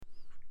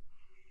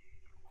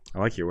I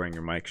like you're wearing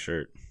your Mike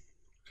shirt.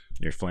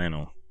 Your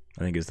flannel.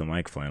 I think it's the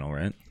Mike flannel,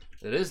 right?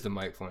 It is the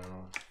Mike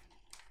flannel.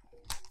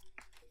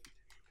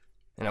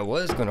 And I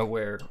was going to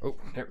wear... Oh,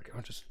 there we go.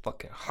 I'm just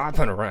fucking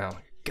hopping around.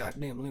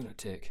 Goddamn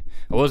lunatic.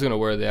 I was going to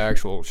wear the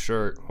actual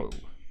shirt.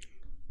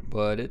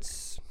 But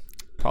it's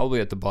probably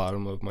at the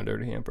bottom of my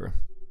dirty hamper.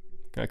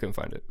 I couldn't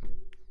find it.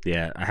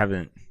 Yeah, I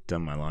haven't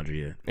done my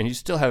laundry yet. And you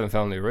still haven't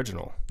found the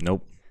original.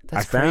 Nope.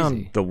 That's found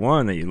crazy. the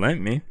one that you lent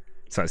me,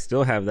 so I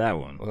still have that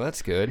one. Well,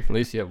 that's good. At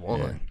least you have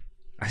one.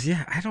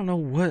 Yeah, I don't know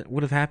what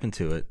would have happened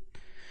to it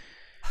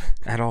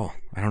at all.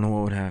 I don't know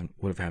what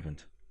would have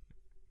happened.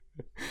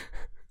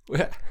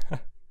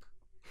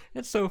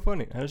 It's so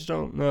funny. I just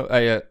don't know.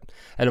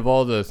 Out of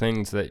all the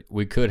things that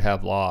we could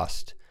have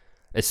lost,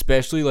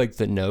 especially like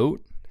the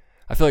note,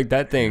 I feel like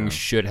that thing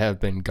should have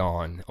been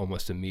gone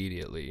almost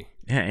immediately.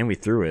 Yeah, and we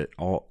threw it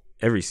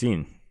every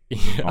scene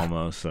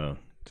almost. So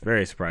it's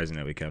very surprising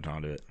that we kept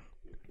onto it.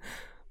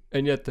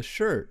 And yet the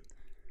shirt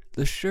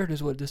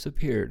is what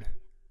disappeared.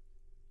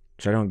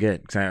 Which I don't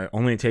get, because I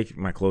only take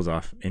my clothes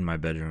off in my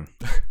bedroom.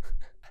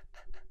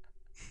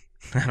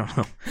 I don't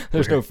know.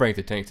 There's no Frank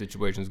the Tank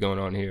situations going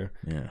on here.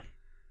 Yeah.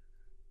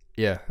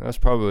 Yeah, that's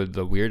probably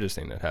the weirdest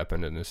thing that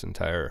happened in this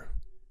entire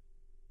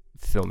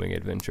filming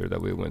adventure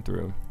that we went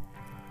through.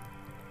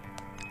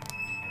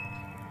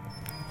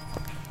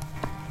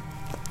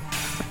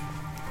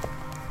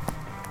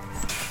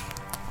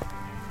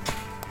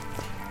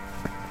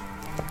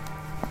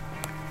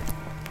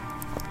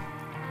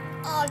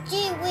 Oh,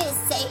 gee whiz,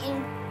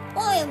 Satan.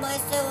 Why am I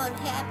so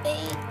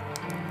unhappy?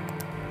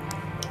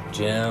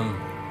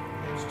 Jim,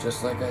 it's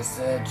just like I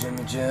said,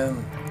 Jimmy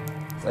Jim.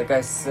 It's like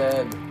I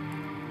said.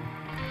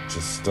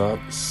 Just stop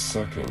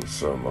sucking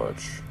so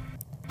much.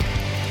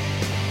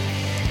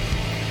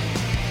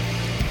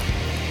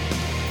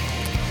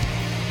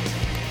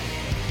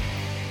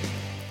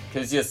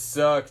 Cause you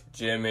suck,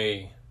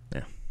 Jimmy.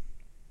 Yeah.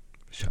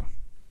 Sure.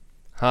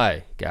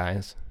 Hi,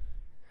 guys.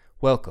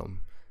 Welcome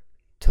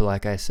to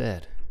Like I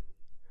Said.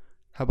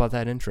 How about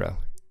that intro?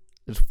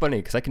 It's funny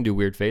because I can do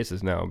weird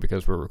faces now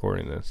because we're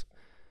recording this.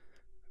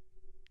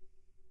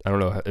 I don't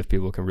know if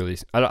people can really...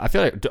 I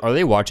feel like... Are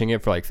they watching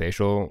it for like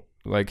facial,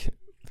 like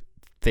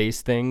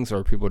face things, or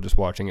are people just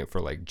watching it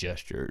for like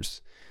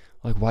gestures?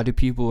 Like, why do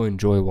people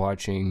enjoy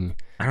watching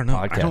I don't know.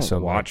 podcasts I don't so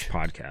watch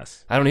much?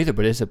 podcasts. I don't either,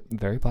 but it's a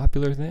very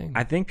popular thing.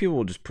 I think people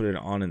will just put it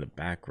on in the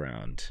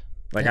background.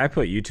 Like, I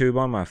put YouTube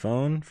on my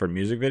phone for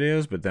music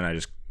videos, but then I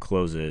just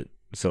close it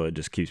so it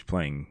just keeps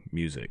playing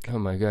music. Oh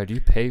my god,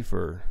 you pay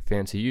for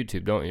fancy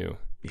YouTube, don't you?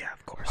 Yeah,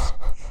 of course.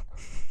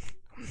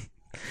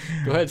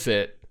 Go ahead,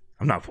 say it.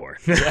 I'm not poor.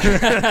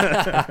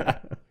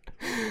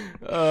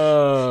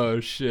 Oh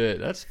shit,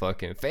 that's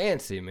fucking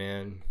fancy,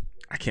 man.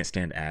 I can't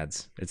stand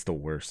ads. It's the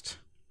worst.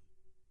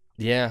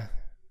 Yeah,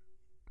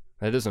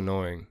 that is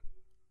annoying.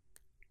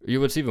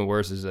 What's even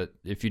worse is that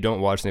if you don't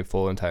watch the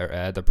full entire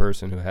ad, the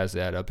person who has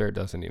the ad up there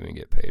doesn't even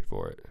get paid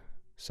for it.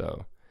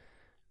 So,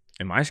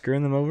 am I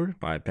screwing them over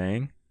by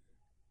paying?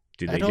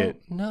 Do they I don't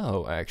get?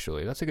 know.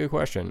 Actually, that's a good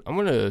question. I'm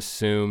gonna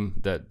assume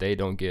that they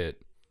don't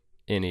get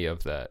any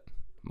of that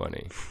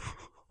money.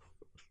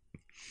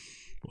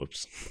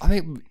 Whoops. I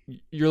mean,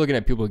 you're looking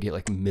at people who get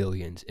like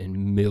millions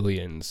and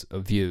millions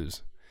of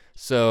views.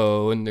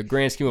 So in the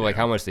grand scheme of like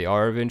how much they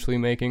are eventually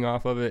making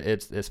off of it,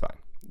 it's fine.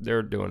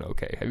 They're doing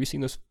okay. Have you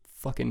seen those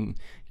fucking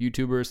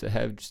YouTubers that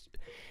have just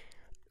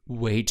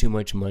way too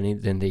much money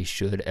than they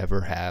should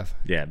ever have?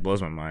 Yeah, it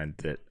blows my mind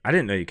that I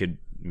didn't know you could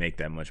make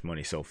that much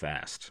money so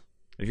fast.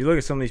 If you look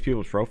at some of these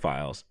people's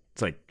profiles,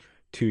 it's like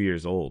 2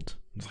 years old.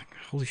 It's like,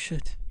 holy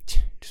shit.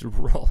 Just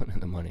rolling in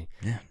the money.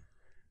 Yeah.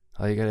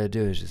 All you gotta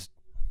do is just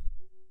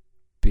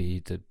be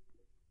the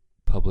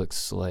public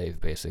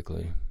slave,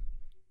 basically.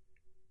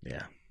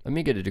 Yeah. I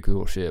mean, get into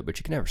cool shit, but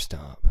you can never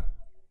stop.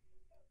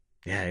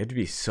 Yeah, it had to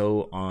be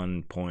so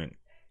on point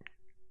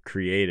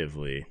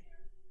creatively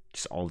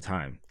just all the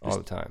time. All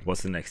the time.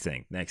 What's the next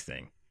thing? Next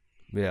thing.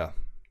 Yeah.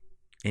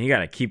 And you got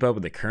to keep up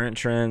with the current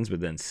trends,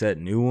 but then set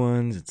new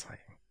ones. It's like...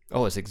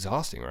 Oh, it's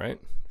exhausting, right?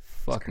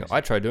 Fuck no.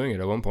 I tried doing it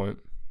at one point.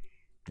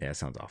 Yeah, it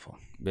sounds awful.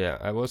 Yeah,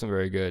 I wasn't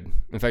very good.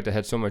 In fact, I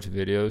had so much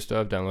video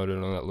stuff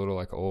downloaded on that little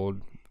like old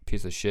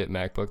piece of shit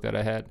MacBook that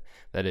I had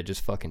that it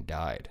just fucking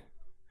died.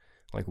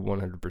 Like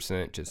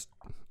 100% just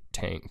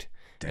tanked.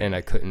 Dang. And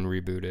I couldn't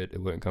reboot it.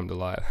 It wouldn't come to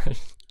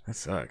life. That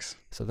sucks.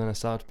 So then I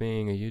stopped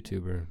being a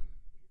YouTuber.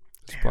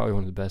 It's probably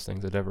one of the best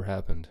things that ever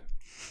happened.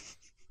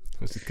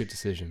 It was a good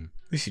decision.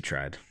 At least you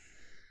tried.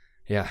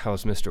 Yeah, I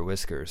was Mr.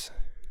 Whiskers.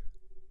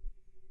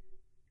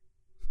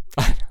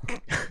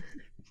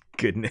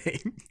 Good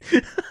name.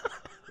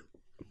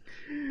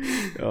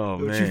 Oh,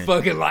 Don't man. you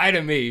fucking lie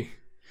to me.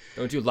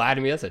 Don't you lie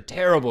to me. That's a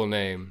terrible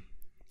name.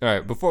 All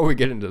right, before we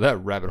get into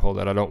that rabbit hole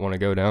that I don't want to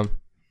go down,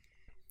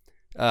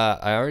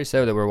 I already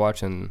said that we're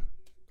watching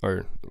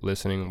or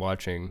listening,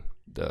 watching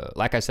the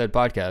Like I Said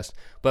podcast.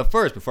 But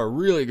first, before I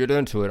really get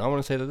into it, I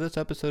want to say that this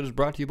episode is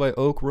brought to you by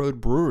Oak Road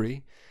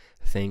Brewery.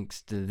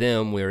 Thanks to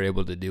them, we were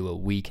able to do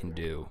what we can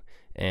do.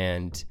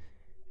 And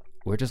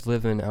we're just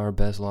living our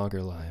best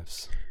lager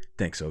lives.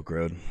 Thanks, Oak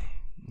Road.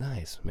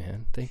 Nice,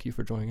 man. Thank you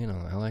for joining in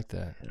on that. I like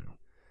that. Yeah.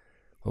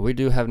 Well, we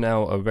do have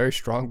now a very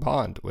strong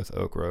bond with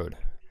Oak Road.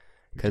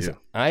 Because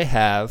I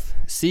have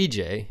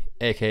CJ,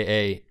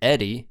 a.k.a.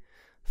 Eddie,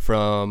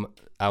 from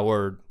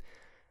our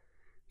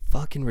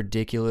fucking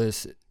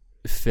ridiculous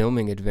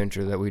filming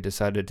adventure that we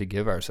decided to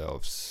give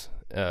ourselves.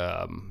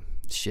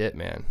 Shit,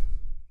 man.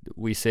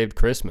 We saved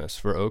Christmas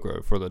for Oak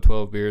Road for the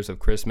 12 beers of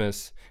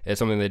Christmas. It's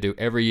something they do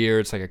every year.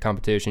 It's like a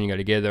competition. You got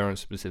to get there on a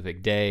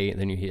specific day. And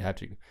then you have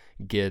to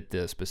get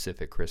the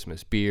specific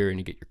Christmas beer and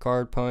you get your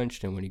card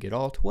punched. And when you get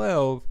all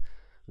 12,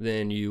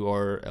 then you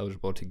are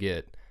eligible to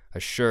get a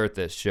shirt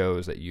that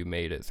shows that you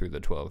made it through the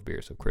 12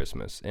 beers of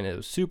Christmas. And it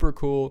was super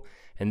cool.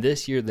 And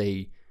this year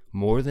they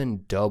more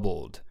than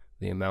doubled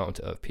the amount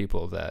of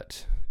people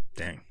that...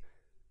 Dang.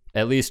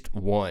 At least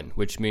one,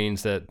 which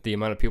means that the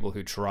amount of people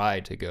who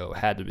tried to go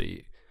had to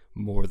be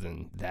more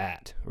than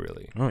that,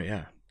 really. Oh,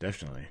 yeah,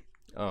 definitely.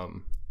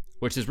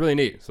 Which is really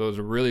neat. So it was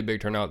a really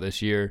big turnout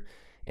this year.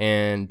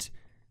 And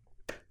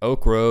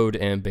Oak Road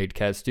and Baked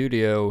Cat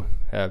Studio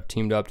have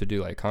teamed up to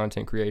do like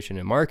content creation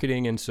and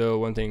marketing. And so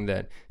one thing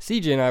that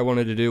CJ and I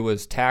wanted to do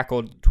was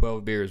tackle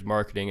 12 Beers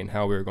marketing and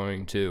how we were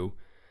going to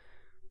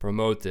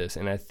promote this.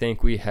 And I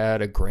think we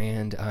had a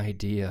grand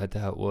idea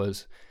that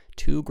was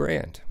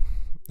 $2,000.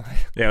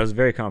 Yeah, it was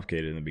very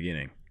complicated in the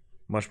beginning.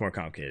 Much more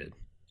complicated.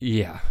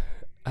 Yeah.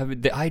 I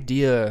mean, the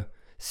idea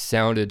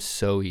sounded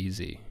so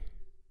easy.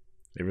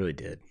 It really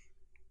did.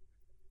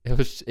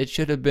 It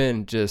should have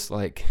been just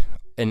like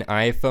an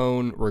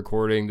iPhone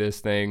recording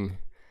this thing,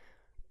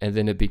 and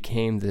then it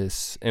became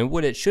this. And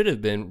what it should have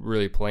been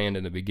really planned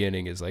in the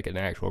beginning is like an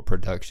actual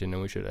production,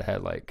 and we should have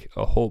had like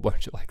a whole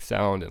bunch of like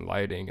sound and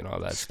lighting and all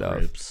that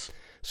stuff.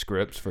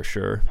 Scripts for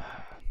sure.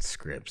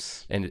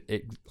 Scripts. And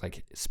it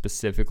like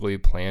specifically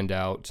planned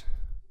out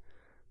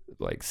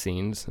like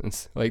scenes.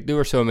 And like there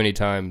were so many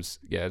times,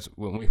 guys,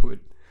 when we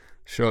would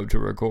show up to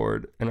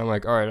record and I'm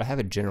like, all right, I have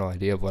a general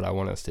idea of what I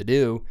want us to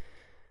do.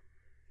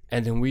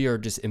 And then we are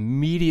just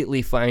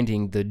immediately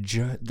finding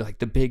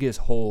the biggest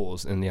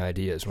holes in the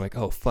ideas. We're like,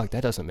 oh, fuck,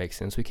 that doesn't make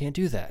sense. We can't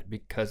do that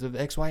because of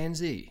X, Y, and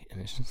Z.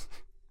 And it's just...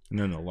 And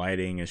then the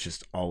lighting is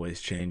just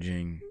always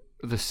changing.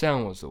 The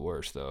sound was the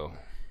worst, though.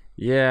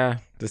 Yeah,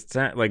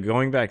 like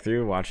going back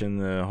through watching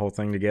the whole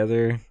thing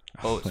together.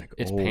 Oh,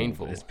 it's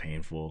painful. It's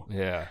painful.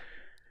 Yeah,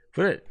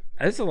 but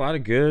it's a lot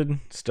of good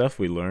stuff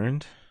we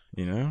learned.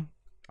 You know,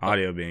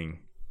 audio being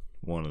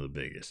one of the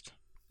biggest.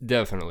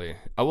 Definitely,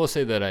 I will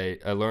say that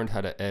I learned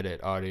how to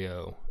edit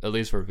audio, at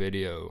least for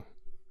video.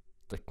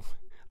 Like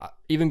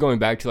even going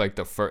back to like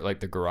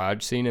the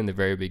garage scene in the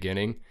very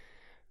beginning,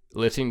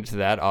 listening to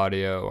that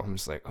audio, I'm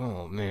just like,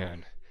 oh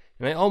man.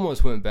 And I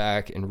almost went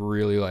back and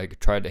really like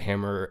tried to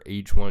hammer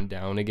each one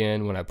down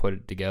again when I put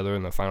it together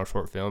in the final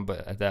short film.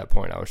 But at that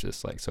point, I was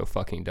just like so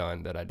fucking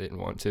done that I didn't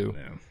want to.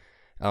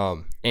 Yeah.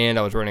 And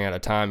I was running out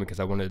of time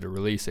because I wanted to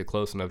release it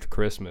close enough to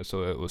Christmas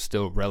so it was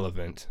still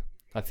relevant.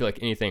 I feel like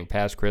anything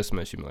past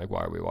Christmas, you'd be like,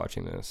 why are we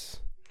watching this?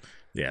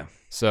 Yeah.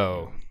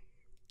 So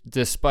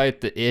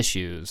despite the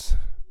issues,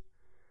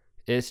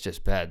 it's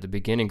just bad. The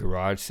beginning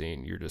garage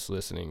scene you're just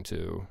listening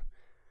to,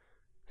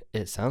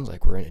 it sounds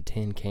like we're in a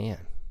tin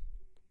can.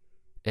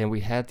 And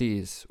we had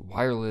these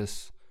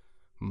wireless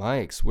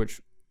mics,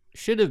 which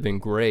should have been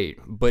great,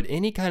 but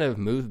any kind of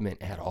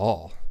movement at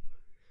all,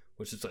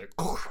 which is like...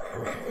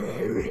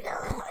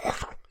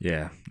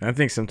 Yeah. I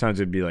think sometimes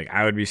it'd be like,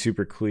 I would be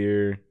super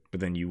clear, but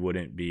then you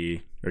wouldn't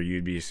be, or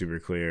you'd be super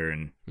clear.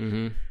 And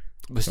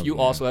But you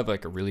also have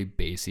like a really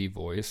bassy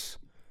voice.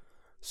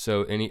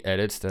 So any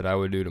edits that I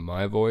would do to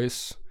my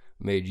voice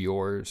made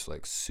yours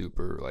like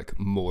super like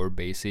more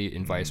bassy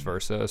and vice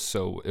versa.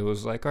 So it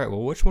was like, all right,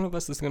 well, which one of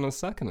us is gonna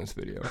suck in this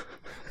video?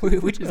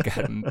 we just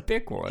gotta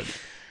pick one.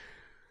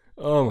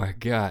 Oh my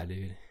god,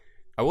 dude.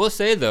 I will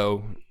say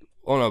though,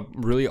 on a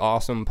really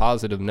awesome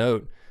positive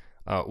note,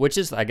 which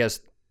is, I guess,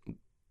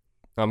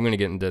 I'm gonna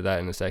get into that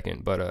in a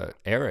second, but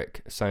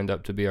Eric signed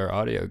up to be our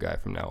audio guy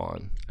from now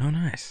on. Oh,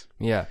 nice.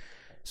 Yeah.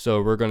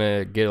 So we're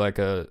gonna get like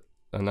a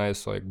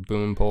nice like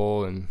boom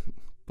pole and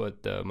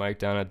put the mic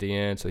down at the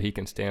end so he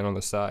can stand on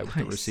the side with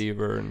the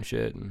receiver and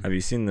shit. Have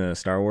you seen the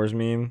Star Wars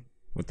meme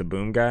with the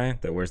boom guy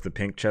that wears the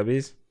pink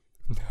chubbies?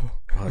 No.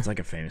 Oh, it's like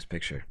a famous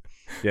picture.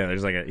 Yeah,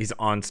 there's like he's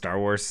on Star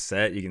Wars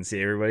set. You can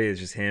see everybody. It's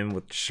just him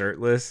with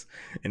shirtless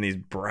and these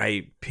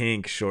bright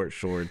pink short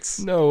shorts.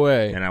 No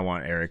way. And I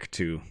want Eric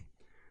to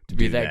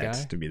be that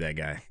guy? To be that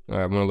guy. All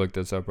right, I'm going to look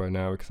this up right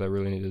now because I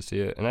really need to see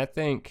it. And I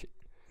think...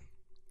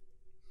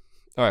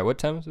 All right, what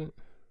time is it?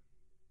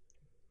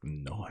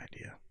 No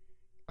idea.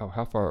 Oh,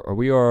 how far?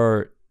 We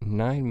are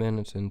 9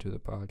 minutes into the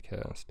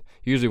podcast.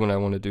 Usually when I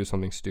want to do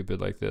something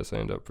stupid like this, I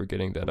end up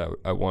forgetting that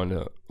I want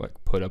to like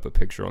put up a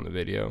picture on the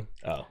video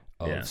of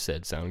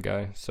said sound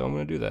guy. So I'm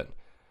going to do that.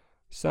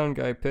 Sound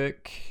guy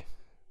pick.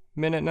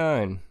 Minute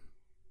 9.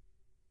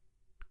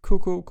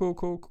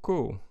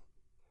 Cool.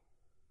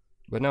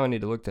 But now I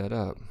need to look that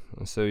up.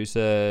 So you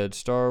said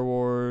Star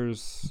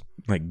Wars.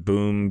 Like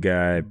boom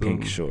guy,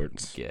 pink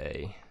shorts.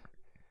 Gay.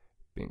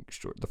 Pink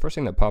short. The first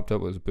thing that popped up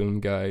was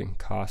boom guy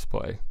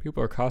cosplay.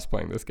 People are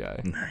cosplaying this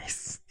guy.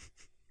 Nice.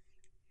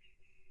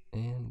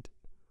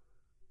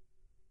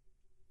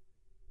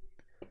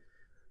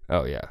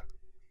 Oh yeah.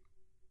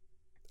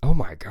 Oh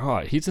my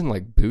god, he's in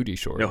like booty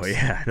shorts. Oh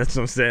yeah, that's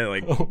what I'm saying.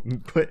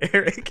 Like, put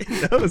Eric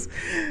in those.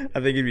 I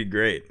think it'd be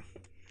great.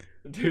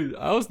 Dude,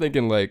 I was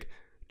thinking like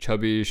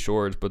chubby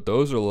shorts, but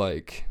those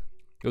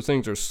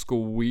things are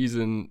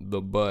squeezing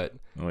the butt.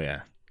 Oh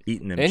yeah,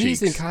 eating them And cheeks.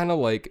 he's in kind of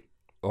like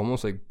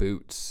almost like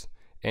boots,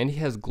 and he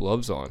has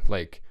gloves on,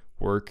 like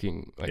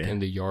working like in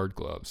the yard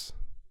gloves.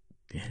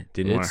 Yeah,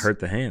 didn't want to hurt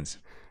the hands.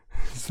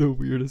 It's the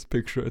weirdest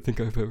picture I think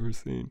I've ever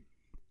seen.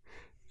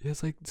 He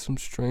has like some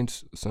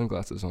strange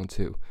sunglasses on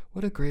too.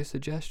 What a great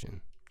suggestion.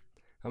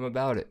 I'm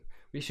about it.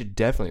 We should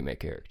definitely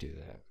make Eric do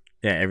that.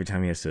 Yeah, every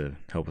time he has to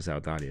help us out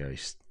with audio,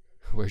 he's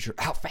Where's your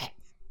outfit?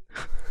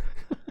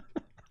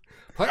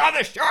 Put on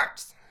the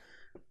shorts.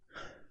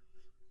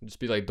 Just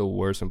be like the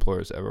worst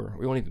employers ever.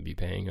 We won't even be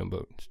paying him,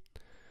 but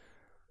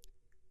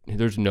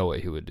there's no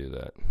way he would do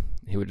that.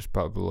 He would just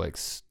probably like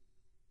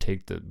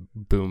take the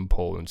boom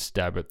pole and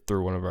stab it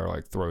through one of our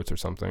like throats or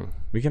something.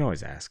 We can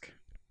always ask.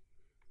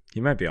 He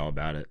might be all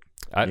about it.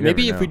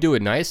 Maybe if we do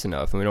it nice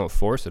enough and we don't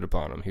force it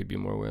upon him, he'd be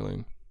more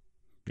willing.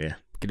 Yeah.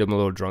 Get him a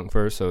little drunk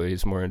first so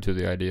he's more into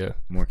the idea.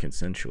 More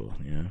consensual,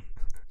 you know?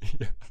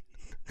 Yeah.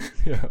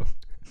 Yeah.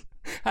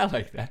 I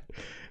like that.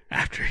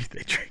 After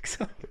they drink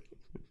some.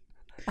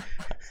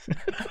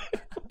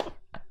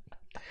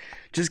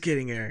 Just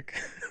kidding, Eric.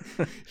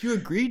 You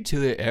agreed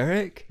to it,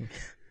 Eric.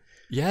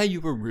 Yeah,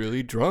 you were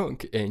really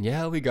drunk. And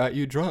yeah, we got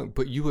you drunk,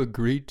 but you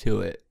agreed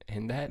to it.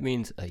 And that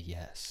means a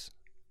yes.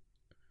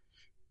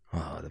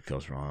 Oh, that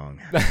feels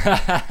wrong.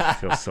 That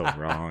feels so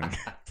wrong.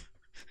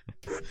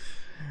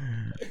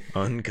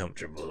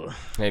 Uncomfortable.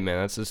 Hey, man,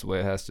 that's just the way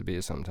it has to be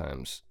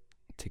sometimes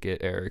to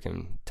get Eric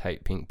in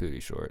tight pink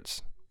booty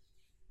shorts.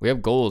 We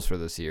have goals for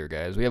this year,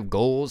 guys. We have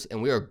goals,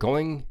 and we are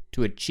going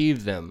to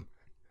achieve them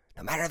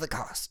no matter the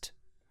cost.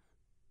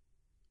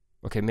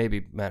 Okay,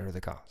 maybe matter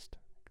the cost.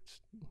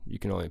 You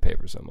can only pay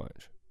for so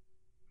much.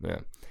 Yeah.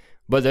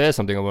 But there is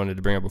something I wanted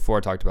to bring up before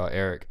I talked about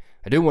Eric.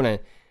 I do want to...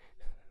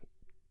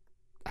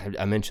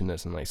 I mentioned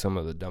this in like some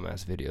of the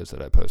dumbass videos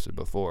that I posted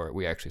before.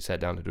 We actually sat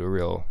down to do a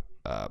real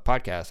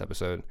podcast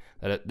episode.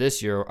 That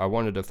this year I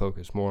wanted to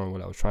focus more on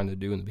what I was trying to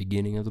do in the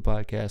beginning of the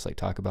podcast, like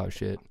talk about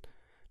shit.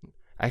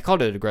 I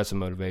called it aggressive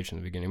motivation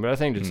in the beginning, but I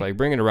think it's like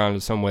bring it around in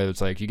some way that's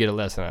like you get a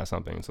lesson out of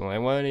something. So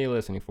like, what are you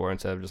listening for?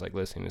 Instead of just like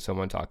listening to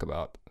someone talk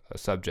about a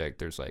subject,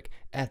 there's like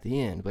at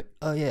the end, like,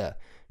 oh yeah,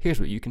 here's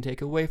what you can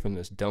take away from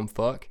this dumb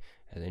fuck,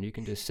 and then you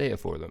can just say it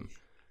for them,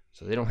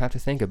 so they don't have to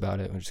think about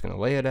it. I'm just gonna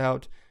lay it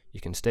out. You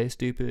can stay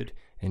stupid,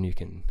 and you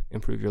can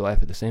improve your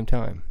life at the same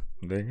time.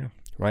 There you go.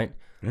 Right?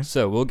 Yeah.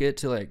 So we'll get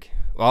to like,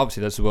 well,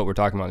 obviously this is what we're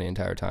talking about the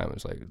entire time.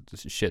 It's like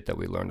this is shit that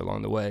we learned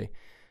along the way.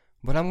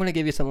 But I'm going to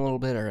give you something a little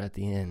better at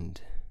the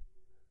end.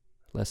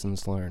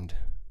 Lessons learned.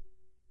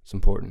 It's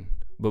important.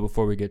 But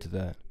before we get to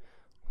that,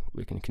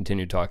 we can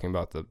continue talking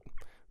about the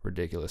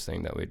ridiculous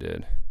thing that we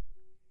did.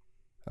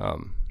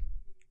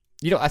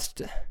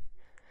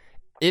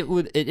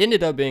 It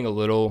ended up being a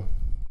little,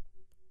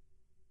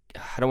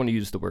 I don't want to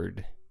use the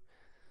word,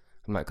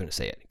 I'm not going to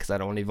say it because I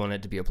don't even want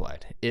it to be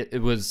applied.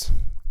 It was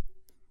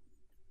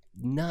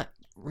not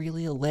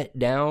really a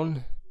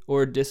letdown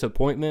or a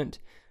disappointment.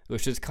 It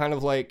was just kind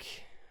of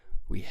like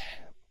it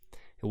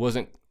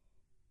wasn't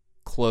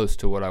close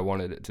to what I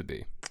wanted it to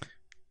be.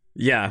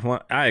 Yeah,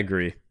 well, I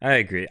agree.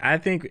 I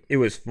think it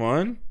was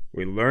fun.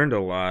 We learned a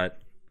lot,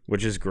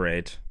 which is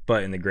great.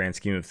 But in the grand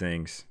scheme of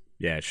things,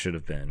 yeah, it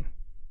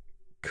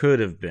could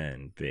have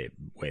been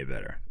way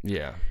better.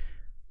 Yeah.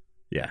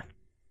 Yeah.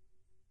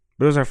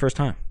 But it was our first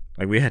time.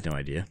 Like, we had no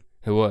idea.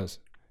 It was.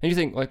 And you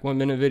think, like, 1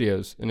 minute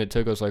videos, and it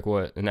took us, like,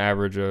 what, an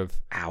average of...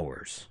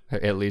 hours.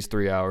 At least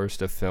 3 hours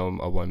to film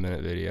a 1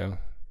 minute video.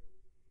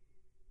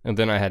 And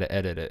then I had to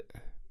edit it,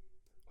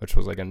 which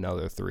was, like,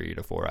 another 3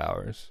 to 4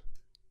 hours.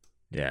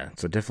 Yeah,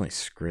 so definitely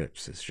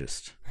scripts is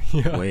just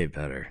Yeah. way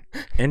better.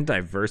 And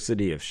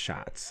diversity of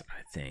shots,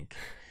 I think.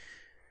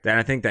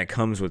 I think that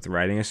comes with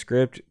writing a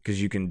script,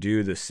 because you can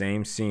do the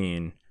same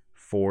scene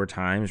 4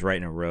 times right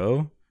in a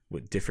row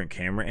with different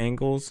camera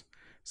angles.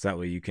 So that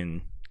way you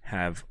can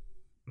have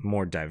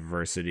more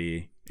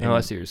diversity Oh,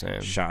 I see what you're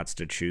saying. shots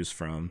to choose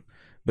from.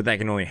 But that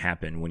can only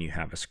happen when you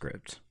have a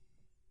script.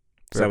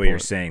 So Fair that way you're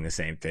point. saying the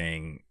same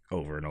thing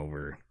over and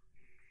over.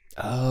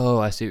 Oh,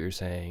 I see what you're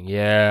saying.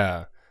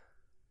 Yeah.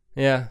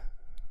 Yeah.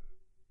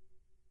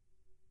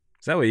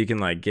 So that way you can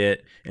like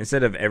get,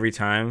 instead of every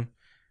time,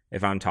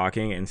 if I'm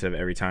talking, instead of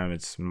every time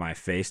it's my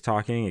face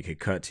talking, it could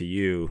cut to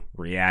you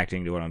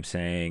reacting to what I'm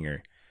saying,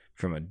 or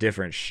from a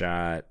different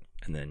shot,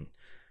 and then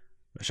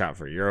a shot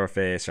for your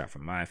face, shot for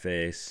my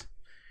face.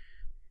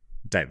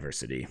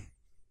 Diversity.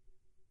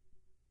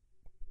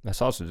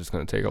 That's also just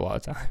going to take a lot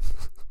of time.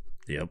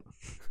 Yep.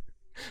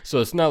 So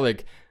it's not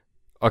like,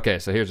 okay,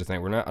 so here's the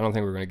thing. I don't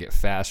think we're going to get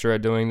faster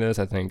at doing this.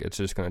 I think it's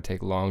just going to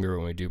take longer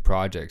when we do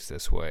projects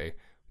this way,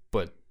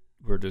 but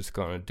we're just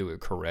going to do it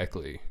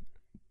correctly.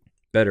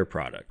 Better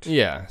product.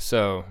 Yeah.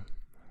 So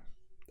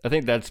I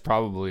think that's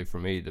probably for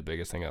me, the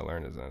biggest thing I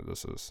learned is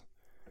that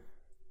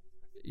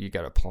you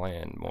got to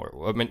plan more.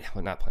 Well, I mean,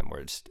 well, not plan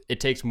more. It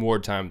takes more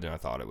time than I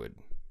thought it would.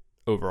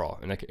 overall,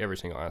 in like every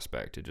single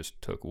aspect. It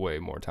just took way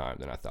more time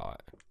than I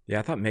thought. Yeah,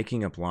 I thought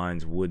making up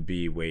lines would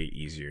be way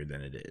easier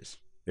than it is.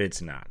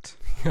 It's not.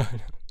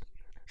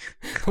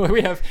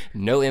 We have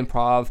no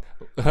improv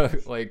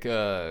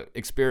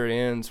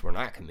experience. We're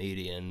not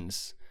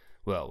comedians.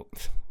 Well,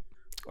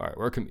 all right,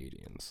 we're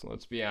comedians.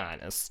 Let's be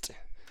honest.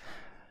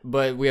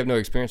 But we have no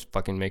experience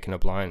fucking making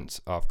up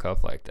lines off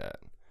cuff like that,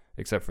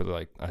 except for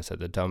like I said,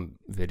 the dumb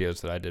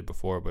videos that I did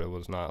before. But it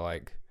was not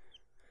like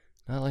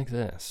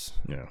this.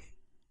 Yeah.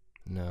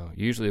 No.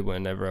 Usually,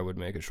 whenever I would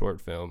make a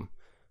short film,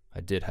 I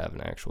did have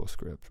an actual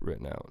script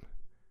written out.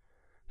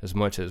 As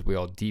much as we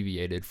all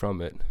deviated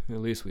from it, at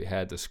least we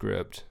had the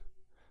script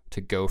to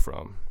go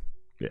from.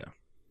 Yeah.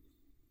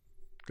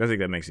 I think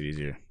that makes it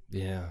easier.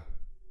 Yeah.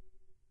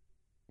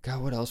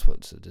 God, what else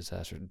was a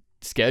disaster?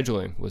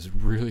 Scheduling was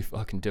really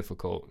fucking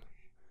difficult.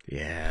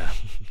 Yeah.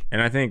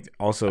 And I think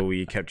also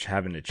we kept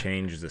having to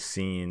change the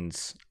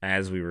scenes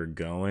as we were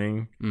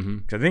going. Mm-hmm.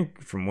 'Cause I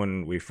think from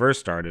when we first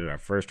started, our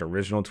first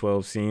original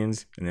 12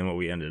 scenes, and then what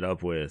we ended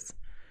up with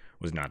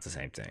was not the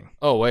same thing.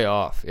 Oh, way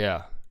off.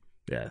 Yeah.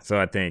 Yeah.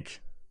 So I think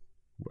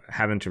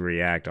having to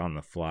react on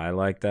the fly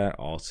like that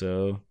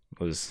also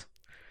was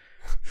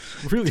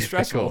Really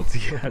stressful.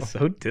 difficult. Yeah,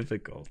 so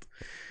difficult.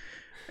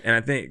 And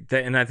I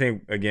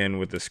think again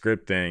with the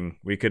script thing,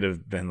 we could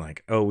have been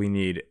like, oh, we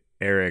need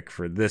Eric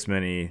for this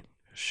many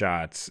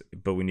shots,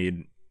 but we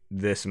need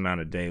this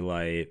amount of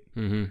daylight.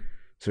 Mm-hmm.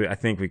 So I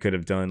think we could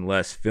have done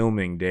less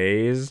filming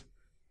days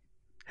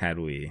had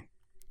we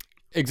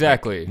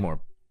Exactly.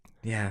 more.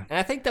 Yeah. And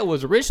I think that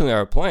was originally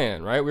our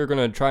plan, right? We were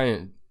going to try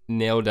and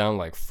nail down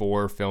like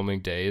 4 filming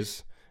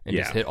days and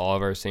just Yeah. hit all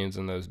of our scenes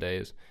in those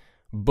days.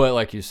 But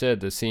like you said,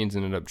 the scenes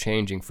ended up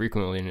changing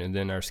frequently, and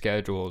then our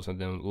schedules, and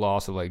then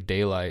loss of like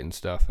daylight and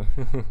stuff.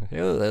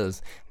 It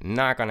was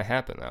not going to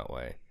happen that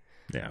way.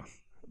 Yeah.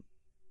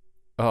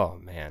 Oh,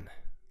 man.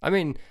 I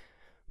mean,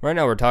 right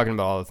now we're talking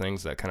about all the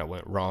things that kind of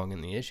went wrong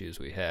and the issues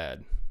we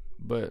had,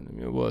 but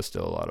it was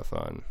still a lot of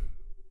fun.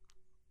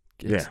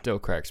 It still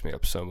cracks me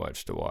up so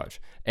much to watch.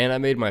 And I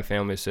made my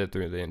family sit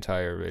through the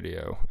entire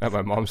video at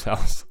my mom's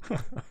house.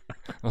 I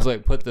was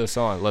like, put this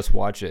on, let's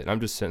watch it. And I'm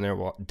just sitting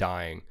there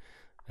dying.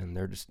 And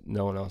they're just,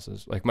 no one else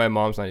is, like, my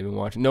mom's not even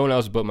watching. No one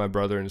else but my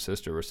brother and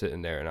sister were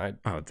sitting there. And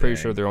I'm pretty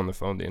sure they're on the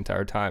phone the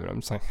entire time. And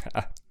I'm just like,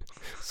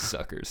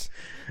 suckers.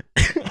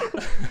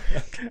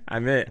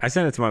 I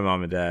sent it to my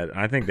mom and dad. And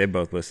I think they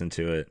both listened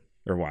to it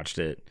or watched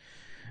it.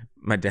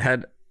 My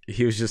dad,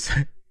 he was just,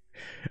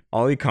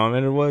 all he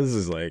commented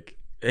is like,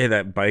 hey,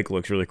 that bike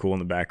looks really cool in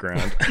the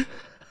background.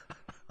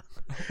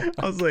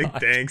 I was like,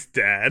 thanks,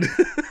 Dad.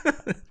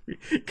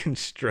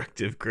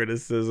 Constructive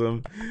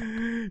criticism.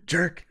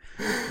 Jerk.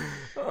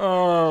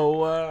 Oh,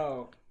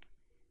 wow.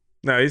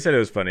 No, he said it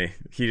was funny.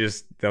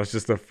 That was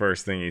just the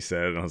first thing he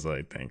said. And I was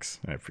like, thanks.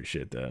 I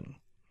appreciate that.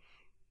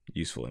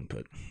 Useful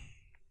input.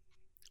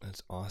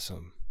 That's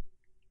awesome.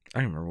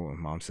 I don't remember what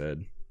my mom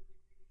said.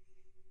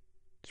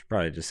 She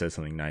probably just said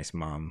something nice,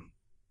 Mom.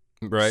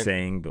 Right.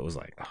 Saying, but was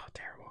like, oh,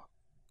 terrible.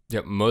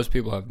 Yep, most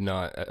people have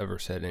not ever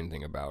said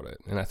anything about it,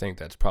 and I think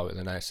that's probably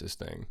the nicest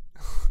thing.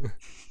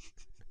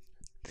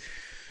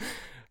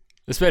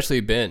 Especially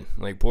Ben,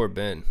 like poor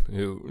Ben,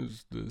 who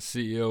was the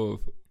CEO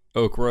of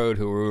Oak Road,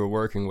 who we were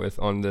working with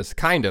on this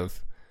kind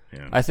of.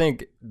 Yeah. I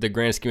think the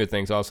grand scheme of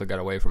things also got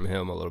away from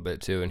him a little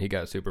bit too, and he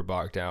got super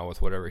bogged down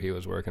with whatever he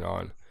was working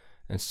on.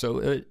 And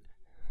so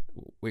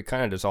we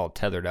kind of just all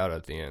tethered out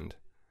at the end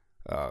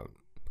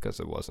because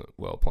it wasn't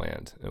well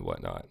planned and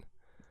whatnot.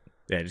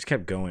 Yeah, it just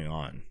kept going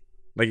on.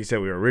 Like you said,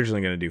 we were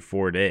originally going to do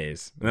 4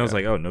 days. And I was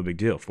like, oh, no big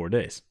deal, 4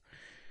 days.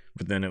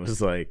 But then it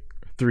was like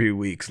 3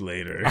 weeks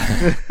later.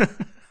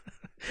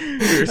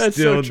 We're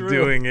still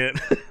doing it.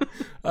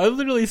 I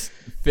literally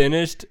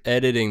finished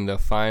editing the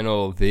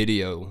final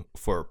video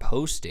for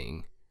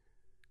posting,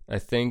 I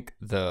think,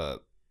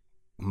 the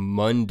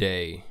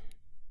Monday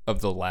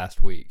of the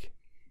last week.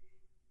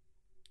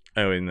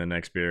 Oh, and the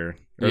next beer,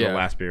 or Yeah. the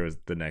last beer was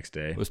the next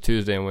day. It was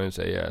Tuesday and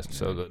Wednesday, yes. Yeah.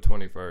 So the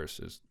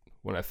 21st is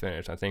when I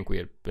finished. I think we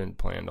had been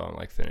planned on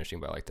like finishing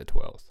by like the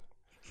 12th.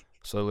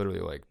 So I literally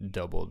like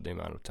doubled the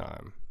amount of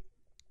time.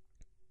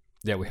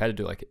 Yeah, we had to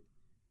do like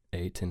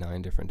 8 to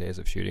 9 different days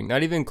of shooting,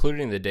 not even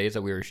including the days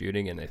that we were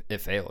shooting, and it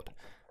failed.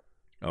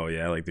 Oh,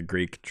 yeah, like the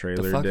Greek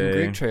trailer The fucking day.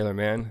 Greek trailer,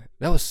 man.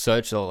 That was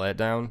such a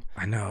letdown.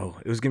 I know.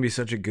 It was going to be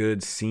such a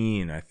good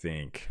scene, I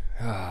think.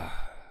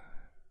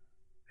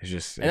 It's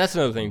just, And that's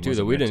another thing too,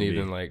 that we didn't even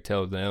even like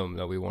tell them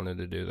that we wanted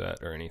to do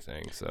that or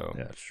anything. So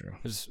Yeah, that's true.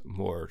 it's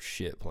more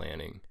shit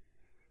planning.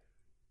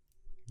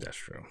 That's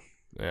true.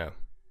 Yeah,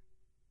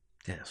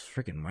 Yeah, those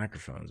freaking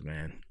microphones,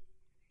 man.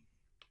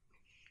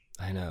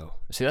 I know.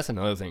 See, that's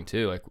another thing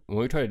too. Like when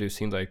we try to do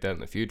scenes like that in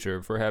the future,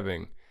 if we're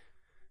having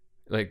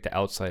like the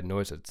outside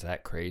noise that's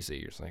that crazy,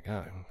 you're just like,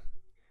 oh,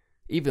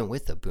 even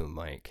with the boom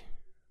mic,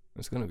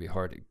 it's gonna be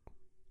hard to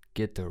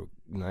get the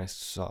nice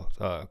soft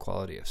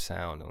quality of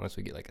sound unless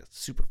we get like a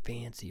super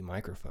fancy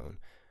microphone.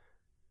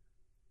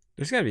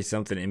 There's got to be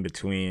something in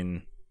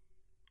between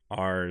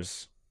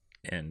ours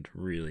and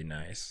really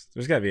nice.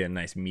 There's got to be a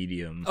nice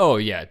medium. Oh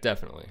yeah,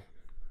 definitely.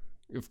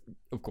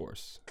 Of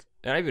course.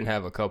 And I even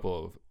have a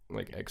couple of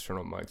like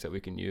external mics that we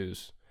can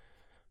use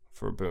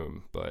for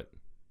boom,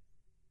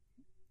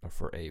 or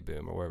for a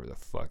boom, or whatever the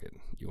fuck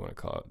you want to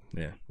call it.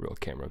 Yeah. Real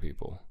camera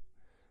people.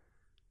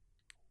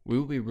 We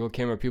will be real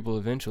camera people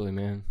eventually,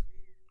 man.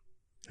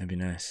 That'd be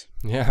nice.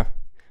 Yeah.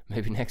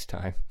 Maybe next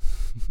time.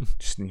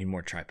 Just need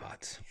more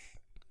tripods.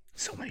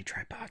 So many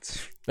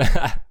tripods.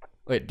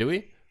 Wait, do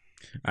we?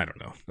 I don't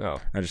know. Oh.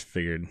 I just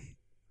figured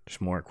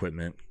just more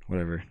equipment,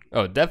 whatever.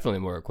 Oh, definitely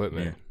more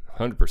equipment.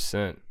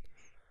 100%.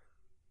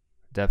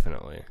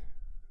 Definitely.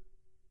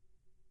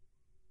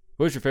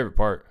 What was your favorite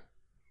part?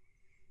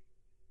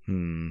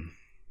 I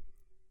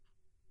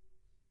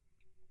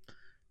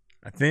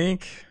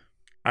think,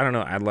 I don't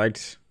know. I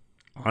liked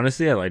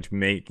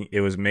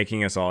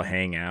making us all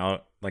hang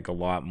out like a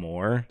lot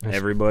more.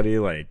 Everybody,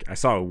 like, I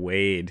saw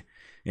Wade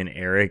and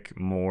Eric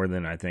more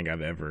than I think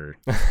I've ever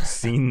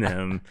seen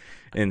them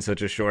in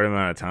such a short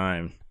amount of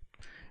time.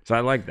 So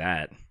I like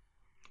that.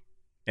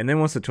 And then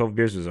once the 12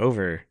 beers was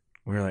over,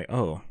 we were like,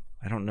 oh,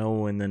 I don't know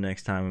when the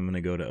next time I'm going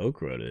to go to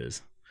Oak Road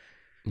is.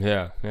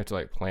 Yeah, you have to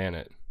like plan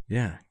it.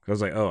 Yeah. I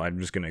was like, oh, I'm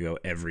just going to go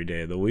every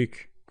day of the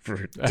week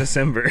for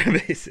December,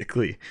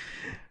 basically.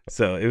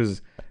 So it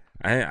was,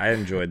 I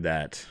enjoyed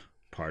that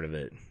part of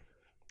it.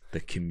 The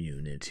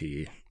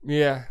community.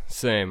 Yeah,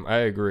 same. I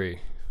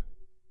agree.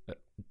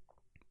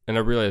 And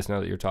I realize now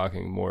that you're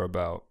talking more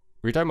about,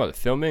 were you talking about the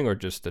filming or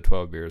just the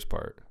 12 beers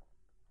part?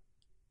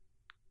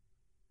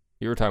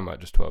 You were talking about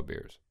just 12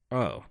 beers.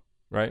 Oh.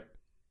 Right?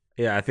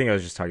 Yeah, I think I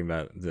was just talking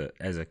about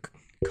as a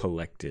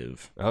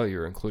collective. Oh,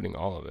 you're including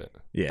all of it.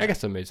 Yeah. I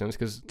guess that made sense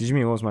because... Did you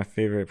mean what was my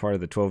favorite part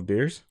of the 12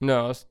 beers?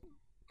 No,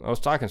 I was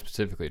talking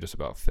specifically just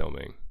about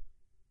filming.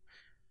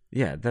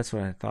 Yeah, that's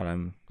what I thought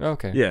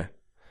Okay. Yeah.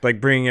 Like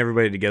bringing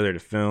everybody together to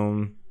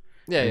film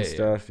and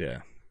stuff. Yeah.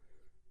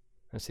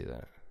 I see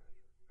that.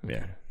 Okay.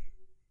 Yeah.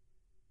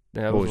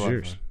 That what was a lot of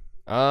yours?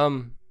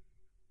 fun.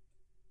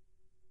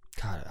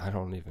 God, I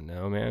don't even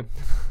know, man.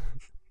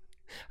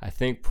 I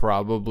think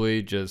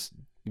probably just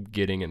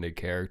getting into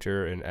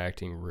character and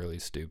acting really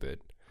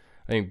stupid.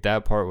 I think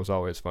that part was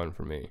always fun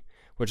for me,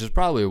 which is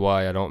probably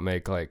why I don't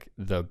make like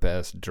the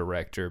best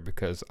director,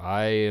 because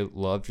I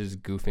love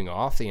just goofing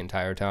off the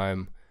entire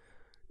time.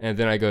 And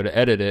then I go to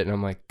edit it and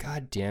I'm like,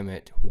 God damn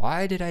it.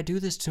 Why did I do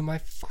this to my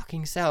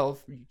fucking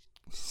self? You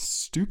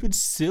stupid,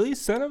 silly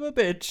son of a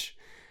bitch.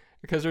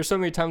 Because there's so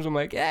many times I'm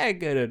like, yeah,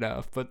 good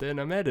enough. But then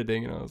I'm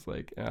editing and I was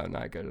like, oh,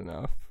 not good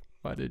enough.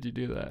 Why did you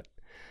do that?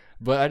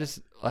 But I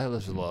just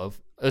love.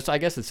 It's, I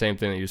guess, the same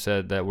thing that you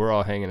said, that we're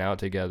all hanging out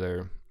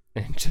together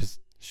and just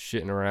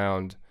shitting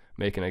around,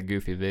 making a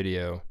goofy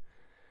video,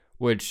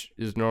 which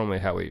is normally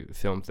how we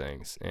film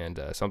things. And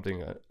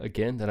something,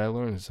 again, that I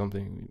learned is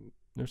something,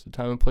 there's a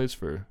time and place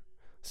for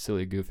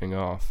silly goofing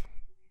off.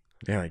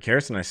 Yeah, like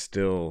Harris and I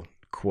still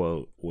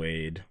quote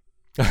Wade.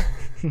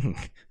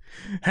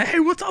 Hey,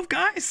 what's up,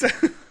 guys?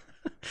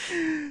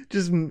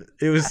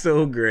 It was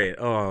so great.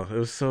 Oh, it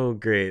was so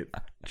great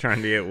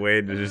trying to get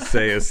Wade to just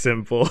say a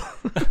simple,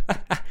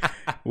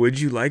 would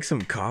you like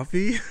some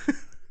coffee?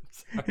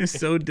 It's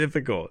so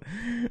difficult.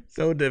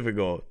 So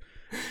difficult.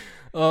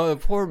 Oh, the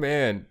poor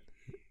man.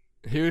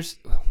 It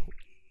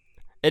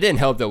didn't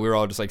help that we were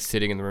all just like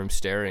sitting in the room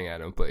staring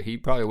at him, but he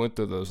probably went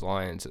through those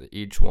lines,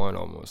 each one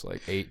almost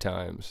like 8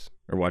 times.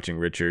 Or watching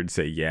Richard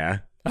say, yeah.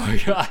 Oh, my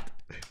God.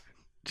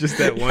 Just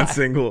that one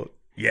single,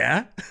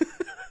 yeah?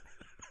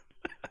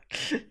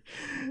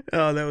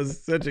 Oh, that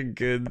was such a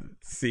good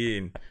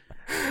scene.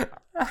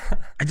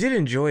 I did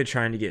enjoy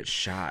trying to get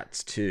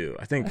shots, too.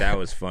 I think that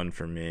was fun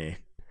for me.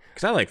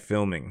 Because I like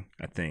filming,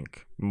 I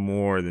think,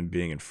 more than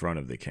being in front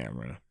of the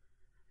camera.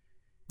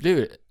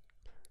 Dude.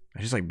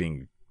 I just like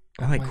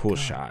I like cool God.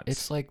 shots.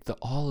 It's like the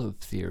olive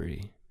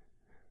theory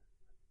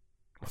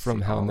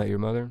from How I Met Your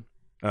Mother.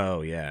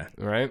 Oh, yeah.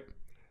 Right?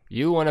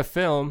 You want to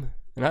film,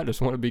 and I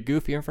just want to be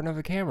goofy in front of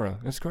a camera.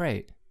 That's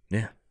great.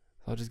 Yeah.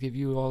 I'll just give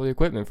you all the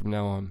equipment from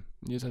now on.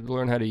 You just have to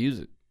learn how to use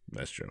it.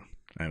 That's true.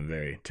 I'm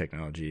very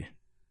technology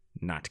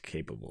not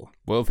capable.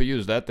 Well, if you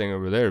use that thing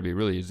over there, it'd be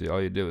really easy.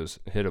 All you do is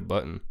hit a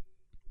button.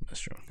 That's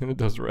true. And it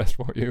does the rest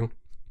for you.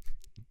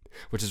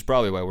 Which is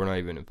probably why we're not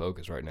even in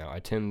focus right now. I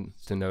tend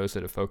to notice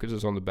that it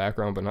focuses on the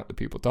background, but not the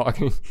people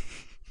talking.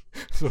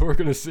 So we're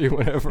going to see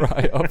whenever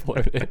I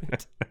upload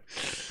it.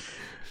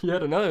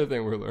 Yet another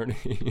thing we're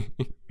learning.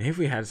 Maybe if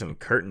we had some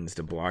curtains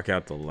to block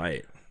out the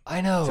light.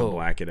 I know. To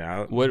black it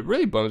out. What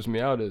really bums me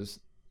out is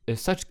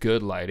it's such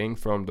good lighting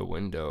from the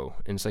window.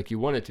 And it's like you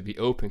want it to be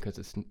open because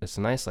it's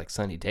a nice like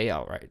sunny day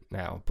out right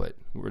now. But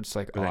we're just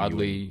like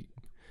oddly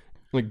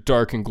like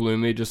dark and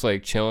gloomy, just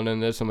like chilling in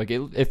this. I'm like,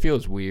 it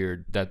feels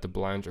weird that the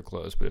blinds are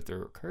closed. But if there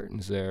were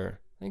curtains there,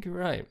 I think you're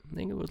right. I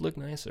think it would look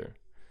nicer.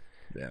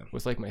 Yeah.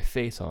 With like my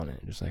face on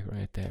it, just like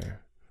right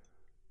there.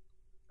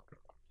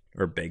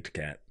 Or Baked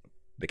Cat,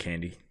 the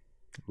candy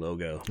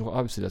logo. Well,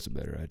 obviously that's a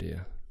better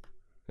idea.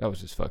 I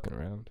was just fucking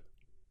around.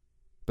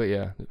 But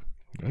yeah,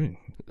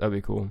 that'd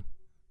be cool.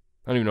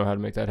 I don't even know how to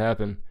make that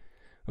happen.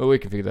 Well, we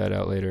can figure that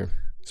out later.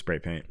 Spray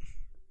paint.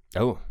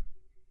 Oh.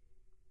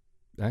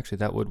 Actually,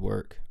 that would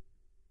work.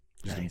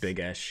 Just a Nice. big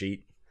ass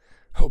sheet.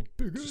 Oh,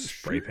 big Just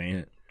spray paint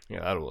it.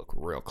 Yeah, that'll look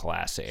real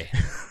classy.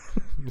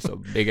 Just a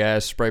big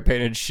ass spray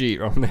painted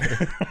sheet on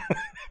there.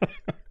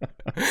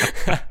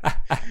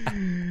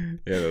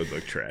 Yeah, that would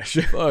look trash.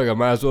 Fuck, I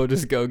might as well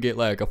just go get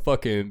like a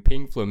fucking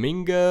pink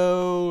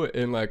flamingo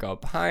and like a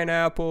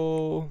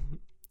pineapple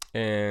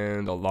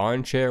and a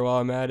lawn chair while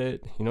I'm at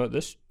it. You know what?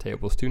 This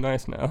table's too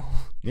nice now.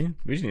 Yeah,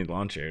 we just need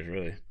lawn chairs,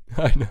 really.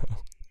 I know.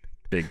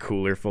 Big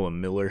cooler full of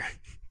Miller.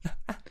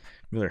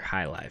 Miller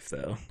High Life,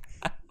 though.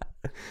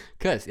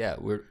 Cause yeah,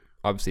 we're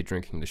obviously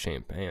drinking the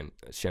champagne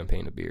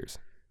of beers.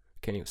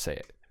 Can't even say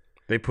it.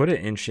 They put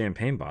it in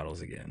champagne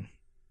bottles again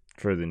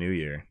for the new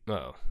year.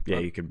 Oh, Yeah,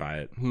 you could buy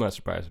it. I'm not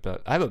surprised about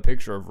it. I have a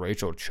picture of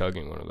Rachel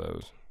chugging one of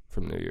those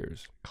from New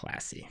Year's.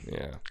 Classy.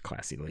 Yeah,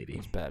 Classy lady.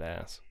 it's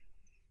badass.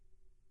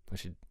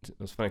 But it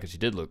was funny because she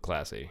did look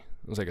classy.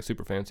 It was like a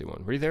super fancy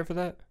one. Were you there for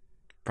that?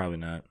 Probably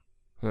not.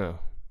 Oh.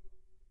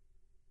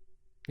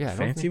 Yeah, I don't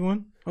Fancy think-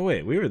 one? Oh,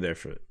 wait, we were there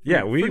for it.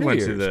 Yeah, we for New went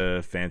to Year's.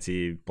 the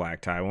fancy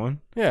black tie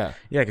one. Yeah.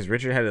 Yeah, because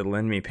Richard had to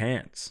lend me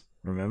pants.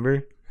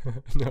 Remember?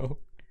 No.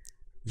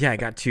 Yeah, I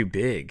got too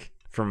big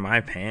for my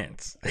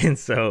pants. And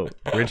so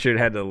Richard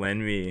had to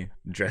lend me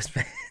dress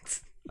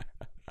pants.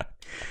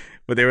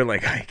 But they were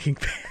like hiking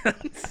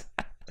pants.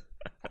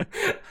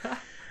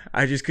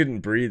 I just couldn't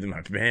breathe in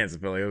my pants. I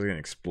felt like I was going to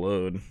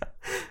explode.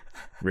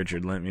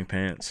 Richard lent me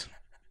pants.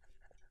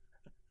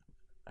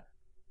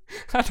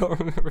 I don't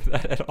remember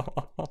that at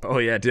all. Oh,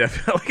 yeah, dude. I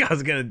felt like I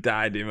was going to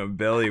die, dude. My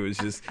belly was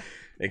just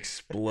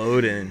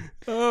exploding.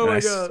 Oh And my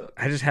I god.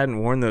 I just hadn't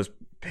worn those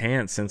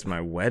pants since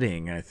my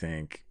wedding, I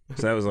think.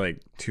 So that was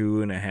like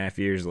 2.5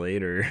 years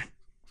later.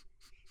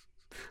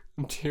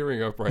 I'm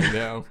tearing up right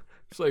now.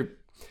 It's like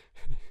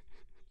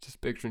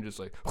just picturing just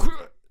like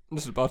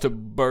just about to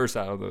burst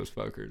out of those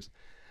fuckers.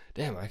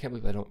 Damn, I can't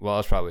believe I don't. Well, I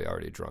was probably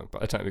already drunk by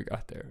the time we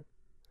got there.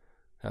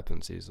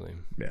 Happens easily.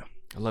 Yeah.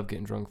 I love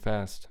getting drunk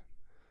fast.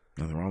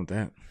 Nothing wrong with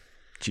that.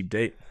 Cheap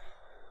date.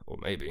 Well,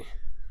 maybe.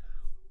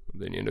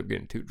 Then you end up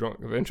getting too drunk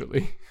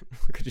eventually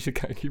because you just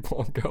gotta keep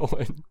on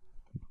going.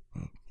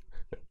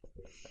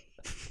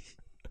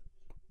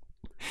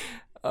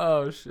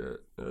 Oh shit,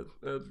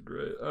 that's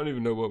great. I don't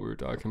even know what we were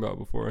talking about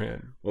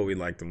beforehand. What we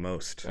like the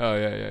most. Oh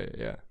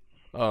yeah.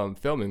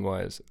 Filming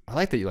wise, I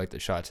like that you like the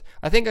shots.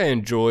 I think I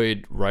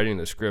enjoyed writing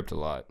the script a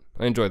lot.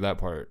 I enjoyed that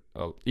part,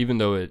 even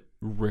though it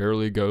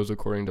rarely goes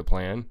according to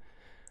plan.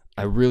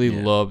 I really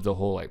love the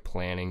whole like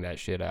planning that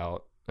shit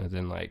out and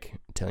then like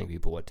telling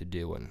people what to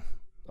do and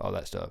all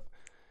that stuff.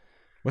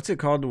 What's it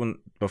called when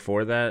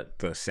before that?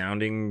 The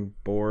sounding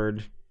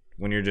board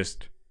when you're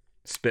just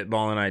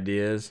spitballing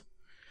ideas.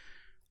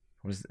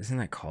 Isn't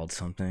that called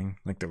something?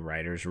 Like the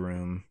writer's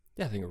room.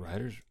 Yeah, I think a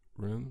writer's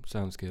room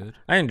sounds good.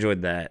 I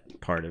enjoyed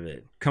that part of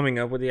it. Coming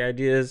up with the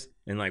ideas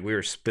and like we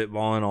were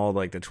spitballing all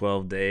like the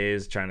 12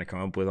 days trying to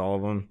come up with all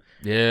of them.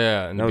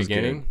 Yeah, in the That was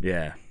beginning, good.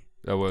 Yeah.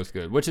 that was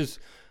good. Which is,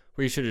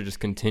 we should have just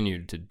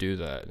continued to do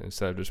that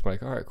instead of just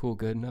like, all right, cool,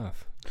 good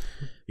enough.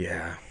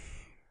 Yeah.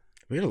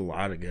 We had a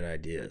lot of good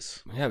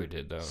ideas. Yeah, we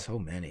did though. So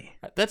many.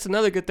 That's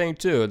another good thing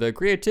too. The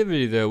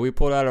creativity that we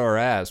pulled out of our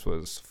ass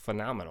was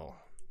phenomenal.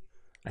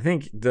 I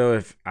think though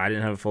if I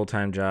didn't have a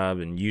full-time job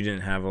and you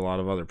didn't have a lot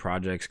of other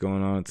projects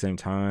going on at the same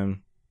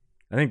time,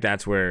 I think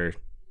that's where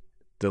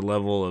the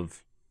level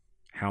of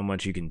how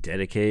much you can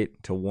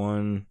dedicate to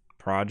one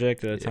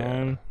project at a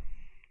time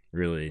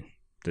really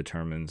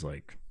determines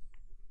like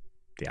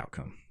the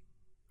outcome.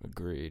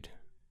 Agreed.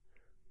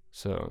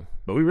 So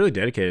But we really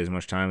dedicated as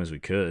much time as we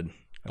could.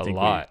 I A think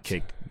lot.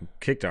 We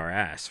kicked our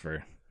ass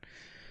for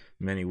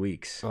many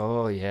weeks.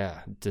 oh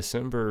yeah,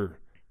 December.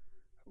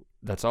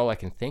 That's all I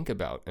can think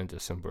about in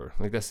December.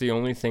 Like that's the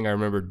only thing I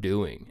remember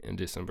doing in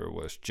December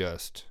was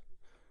just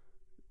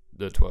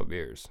the 12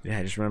 years. Yeah,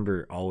 I just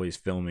remember always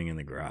filming in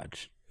the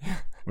garage.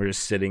 We're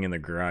just sitting in the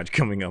garage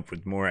coming up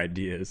with more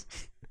ideas.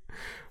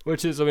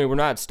 Which is, I mean, we're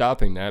not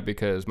stopping that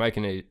because Mike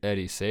and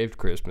Eddie saved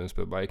Christmas,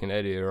 but Mike and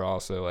Eddie are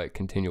also like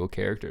continual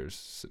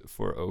characters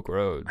for Oak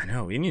Road. I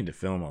know, we need to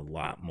film a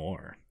lot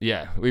more.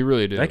 Yeah, we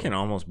really do. That can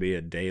almost be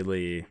a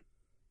daily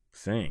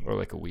thing. Or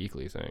like a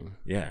weekly thing.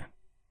 Yeah,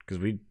 because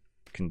we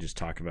can just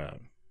talk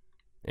about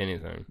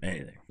Anything.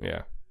 anything.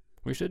 Yeah.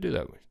 We should do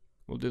that.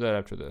 We'll do that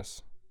after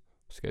this.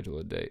 Schedule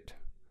a date.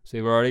 See,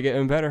 we're already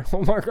getting better.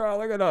 Oh my god,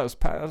 look at us.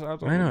 Pass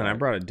out. I know, and I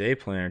brought a day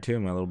planner too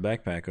in my little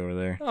backpack over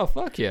there. Oh,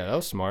 fuck yeah. That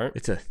was smart.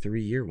 It's a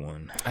 3-year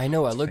one. I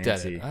know. I It's looked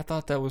at fancy. it. I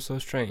thought that was so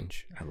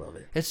strange. I love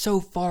it. It's so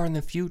far in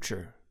the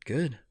future.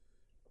 Good.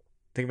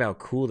 Think about how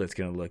cool that's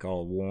going to look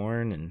all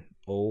worn and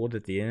old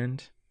at the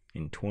end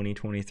in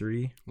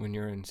 2023. When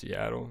you're in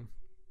Seattle.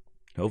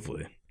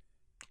 Hopefully.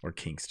 Or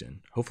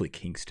Kingston. Hopefully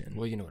Kingston.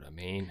 Well, you know what I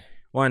mean.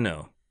 Well, I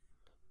know.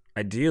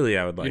 Ideally,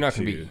 I would like You're not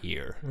to. going to be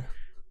here.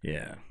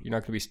 Yeah. You're not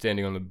going to be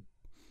standing on the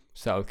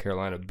South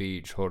Carolina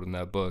beach holding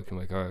that book and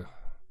like, oh,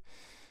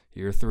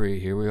 year 3,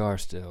 here we are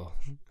still.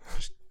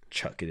 Just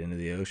chuck it into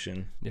the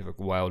ocean. You have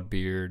a wild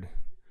beard,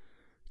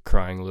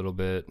 crying a little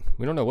bit.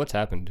 We don't know what's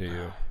happened to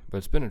you, but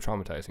it's been a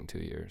traumatizing 2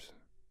 years.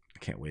 I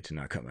can't wait to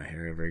not cut my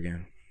hair ever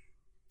again.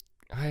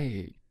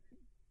 I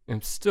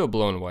am still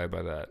blown away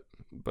by that.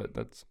 but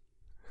that's.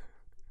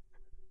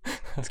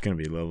 It's gonna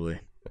be lovely.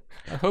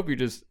 I hope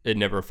it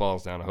never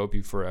falls down. I hope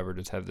you forever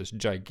just have this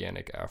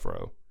gigantic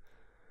afro.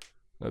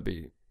 That'd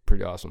be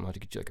pretty awesome. I'll have to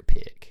get you like a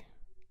pig.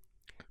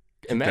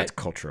 That's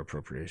cultural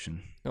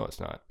appropriation. No, it's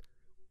not.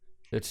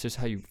 It's just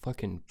how you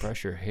fucking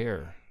brush your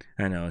hair.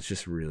 I know, it's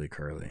just really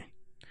curly.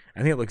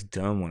 I think it looks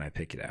dumb when I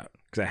pick it out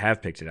because I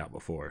have picked it out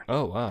before.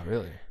 Oh, wow,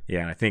 really?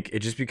 Yeah, and I think it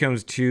just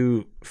becomes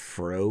too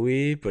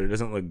fro-y, but it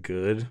doesn't look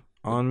good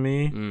on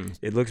me.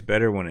 It looks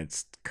better when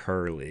it's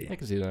curly. I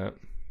can see that.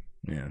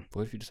 Yeah.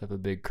 What if you just have a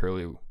big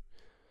curly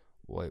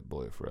white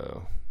boy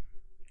fro?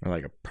 Or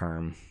like a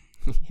perm.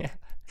 Yeah.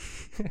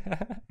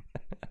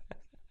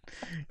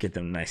 Get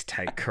them nice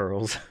tight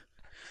curls.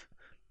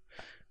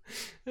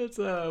 It's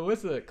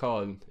what's it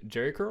called?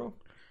 Jerry curl?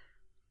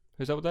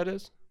 Is that what that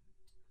is?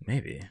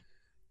 Maybe.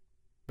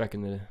 Back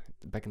in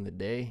the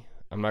day.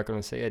 I'm not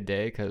gonna say a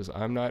day because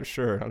I'm not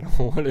sure. I don't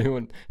want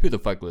anyone. Who the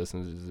fuck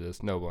listens to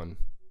this? No one.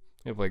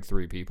 We have like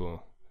 3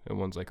 people, and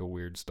one's like a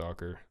weird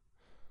stalker.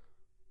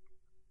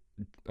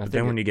 But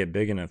then when you get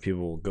big enough,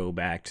 people will go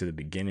back to the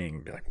beginning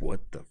and be like, what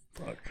the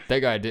fuck? That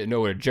guy didn't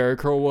know what a Jerry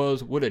curl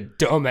was? What a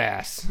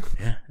dumbass.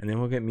 Yeah, and then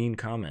we'll get mean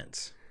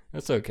comments.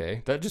 That's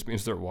okay. That just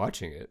means they're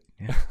watching it.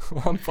 Yeah.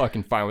 Well, I'm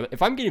fucking fine with it.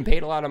 If I'm getting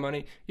paid a lot of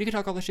money, you can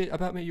talk all the shit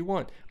about me you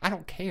want. I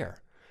don't care.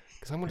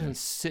 Because I'm going to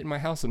sit in my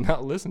house and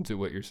not listen to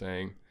what you're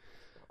saying.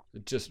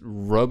 Just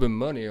rubbing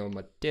money on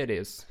my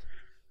titties.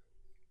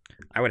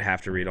 I would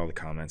have to read all the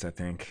comments, I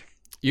think.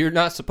 You're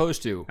not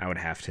supposed to. I would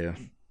have to.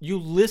 You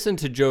listen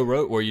to Joe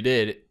Rogan, or you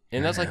did,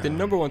 and that's like the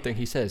number one thing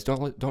he says.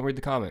 Don't read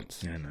the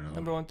comments. I know.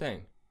 Number one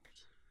thing.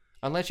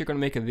 Unless you're going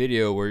to make a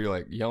video where you're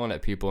like yelling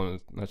at people and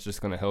that's just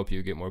going to help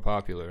you get more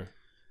popular.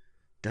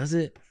 Does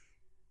it?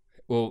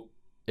 Well,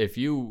 if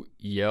you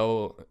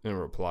yell in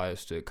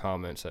replies to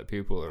comments that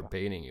people are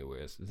baiting you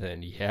with,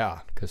 then yeah,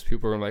 because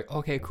people are like,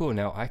 okay, cool,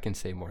 now I can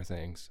say more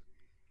things.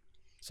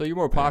 So you're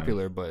more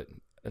popular, but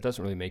it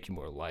doesn't really make you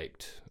more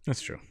liked.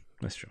 That's true.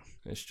 That's true.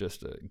 It's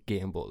just a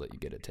gamble that you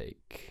get to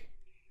take.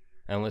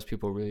 Unless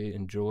people really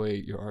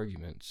enjoy your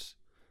arguments.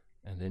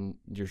 And then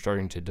you're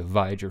starting to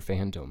divide your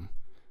fandom.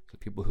 The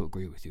people who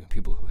agree with you and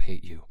people who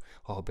hate you,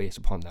 all based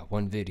upon that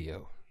one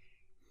video.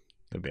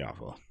 That'd be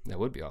awful. That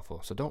would be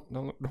awful. So don't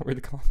read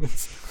the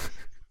comments.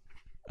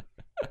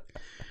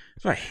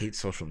 That's why I hate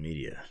social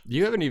media.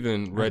 You haven't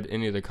even read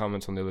any of the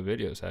comments on the other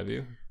videos, have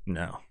you?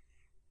 No.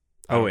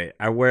 Oh wait,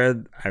 I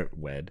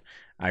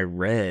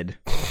read.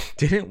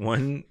 Didn't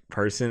one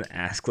person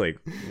ask like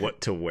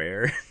what to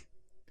wear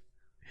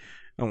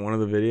on one of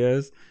the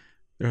videos?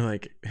 They're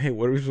like, "Hey,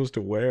 what are we supposed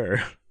to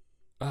wear?"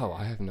 Oh,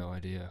 I have no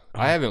idea.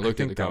 I haven't looked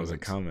at the comments. That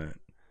was a comment.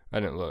 I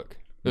didn't look.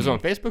 Was it on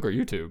Facebook or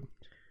YouTube?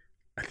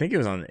 I think it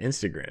was on the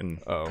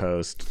Instagram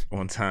post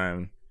one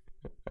time.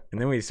 And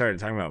then we started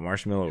talking about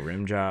marshmallow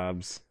rim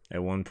jobs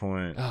at one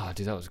point. Oh,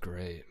 dude, that was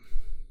great.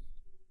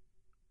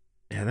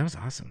 Yeah, that was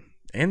awesome.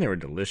 And they were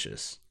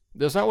delicious.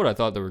 That's not what I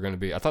thought they were going to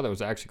be. I thought that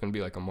was actually going to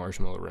be like a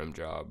marshmallow rim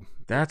job.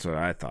 That's what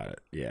I thought.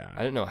 Yeah. I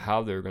didn't know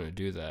how they were going to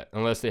do that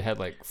unless they had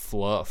like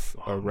fluff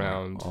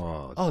around.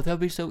 Oh, that would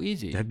be so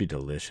easy. That'd be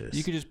delicious.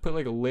 You could just put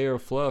like a layer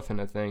of fluff in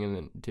a thing and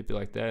then dip it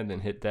like that and then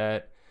hit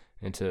that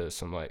into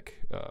some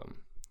like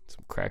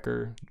some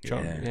cracker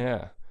chunk.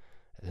 Yeah.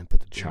 And then put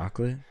the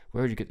chocolate.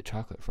 Where would you get the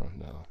chocolate from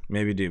though?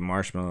 Maybe do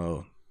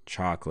marshmallow,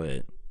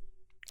 chocolate,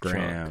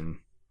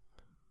 graham.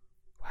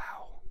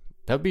 Wow.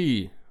 That'd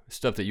be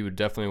stuff that you would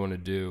definitely want to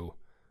do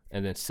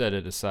and then set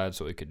it aside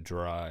so it could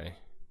dry.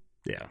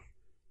 Yeah.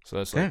 So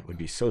that's that would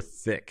be so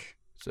thick.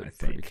 So I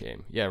think.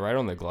 Yeah, right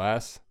on the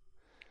glass.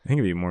 I think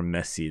it'd be more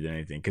messy than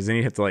anything because then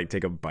you have to like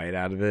take a bite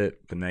out of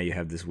it, but now you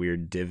have this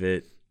weird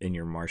divot in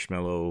your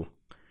marshmallow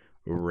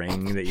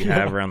ring that you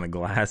have around the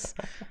glass.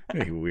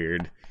 It'd be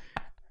weird.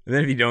 And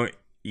then if you don't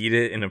eat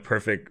it in a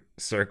perfect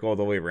circle all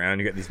the way around,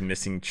 you got these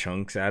missing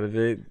chunks out of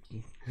it.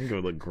 I think it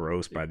would look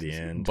gross by the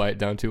end. Bite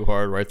down too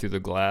hard right through the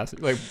glass.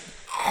 Like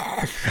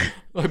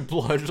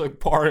blood just like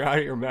pouring out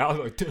of your mouth.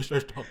 Like, this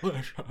is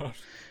delicious.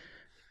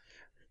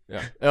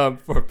 Yeah.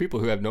 For people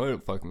who have no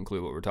fucking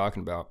clue what we're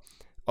talking about,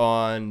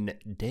 on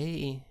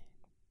day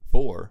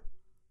 4,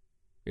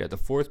 the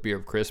 4th beer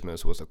of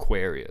Christmas was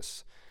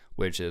Aquarius,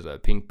 which is a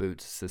Pink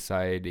Boots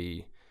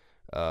Society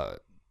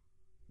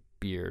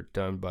beer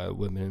done by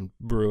Women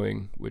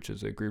Brewing, which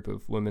is a group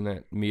of women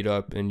that meet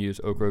up and use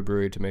Oak Road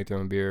Brewery to make their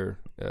own beer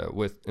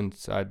with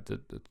inside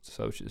the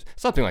socials.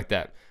 Something like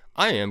that.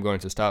 I am going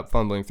to stop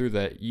fumbling through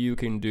that. You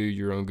can do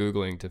your own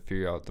Googling to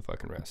figure out the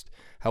fucking rest.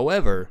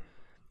 However,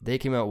 they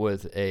came out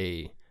with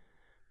a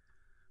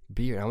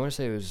beer. I want to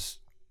say it was...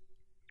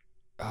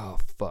 Oh,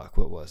 fuck.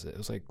 What was it? It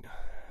was like...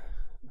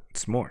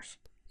 S'mores.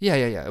 Yeah.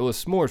 It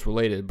was s'mores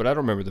related, but I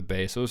don't remember the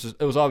base. It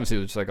was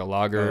obviously just like a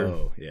lager.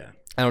 Oh, yeah.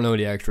 I don't know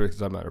the extras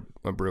because I'm not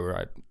a brewer.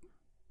 I'm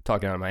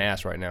talking out of my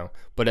ass right now.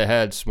 But it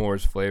had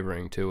s'mores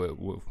flavoring to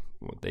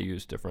it. They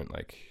used different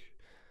like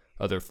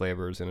other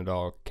flavors, and it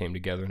all came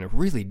together. And it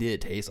really did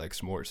taste like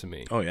s'mores to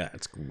me. Oh, yeah.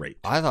 It's great.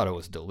 I thought it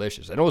was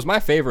delicious. And it was my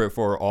favorite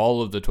for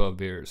all of the 12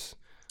 beers.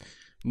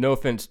 No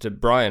offense to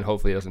Brian,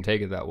 hopefully he doesn't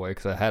take it that way,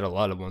 because I had a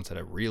lot of ones that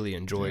I really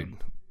enjoyed.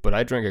 But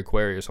I drank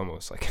Aquarius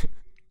almost like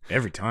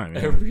Every time.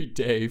 Yeah. every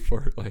day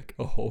for like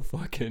a whole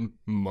fucking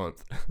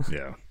month.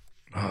 Yeah.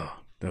 Oh,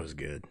 that was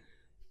good.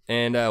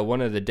 And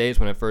one of the days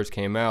when it first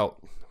came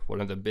out,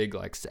 one of the big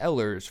like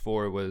sellers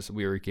for it was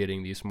we were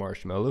getting these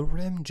marshmallow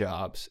rim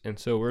jobs. And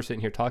so we're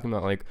sitting here talking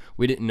about like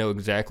we didn't know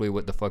exactly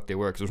what the fuck they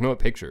were because there's no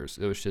pictures.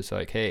 It was just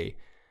like, hey,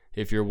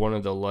 if you're one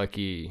of the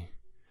lucky,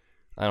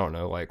 I don't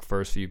know, like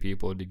first few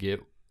people to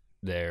get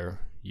there,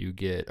 you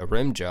get a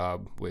rim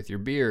job with your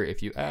beer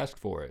if you ask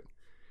for it.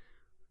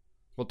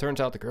 Well, it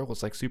turns out the girl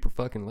was like super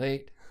fucking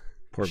late.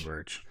 Poor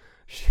Birch.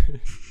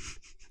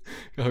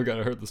 Oh god,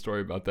 I heard the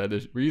story about that.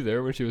 Were you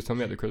there when she was telling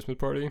me at the Christmas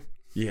party?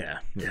 Yeah.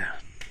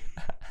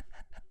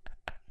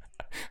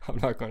 I'm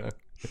not gonna,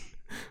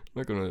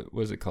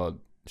 what's it called?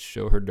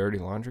 Show her dirty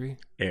laundry?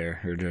 Air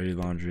her dirty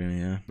laundry,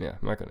 yeah. Yeah,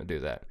 I'm not gonna do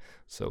that.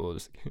 So we'll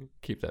just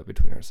keep that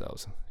between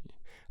ourselves.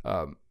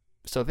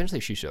 So eventually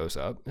she shows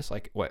up. It's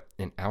like, what,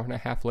 an hour and a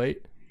half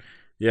late?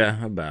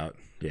 Yeah, about.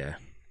 Yeah.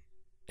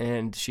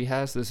 And she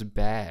has this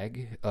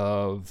bag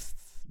of,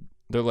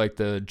 they're like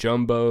the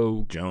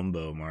jumbo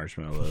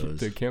marshmallows.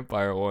 the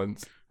campfire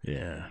ones.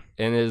 Yeah.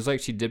 And it's like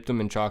she dipped them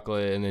in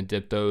chocolate and then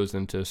dipped those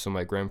into some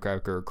like graham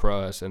cracker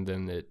crust, and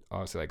then it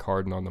obviously like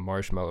hardened on the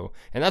marshmallow.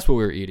 And that's what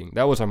we were eating.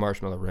 That was our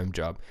marshmallow rim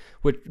job,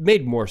 which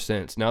made more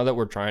sense. Now that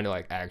we're trying to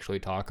like actually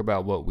talk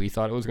about what we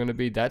thought it was going to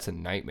be, that's a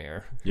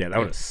nightmare. Yeah, that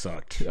would have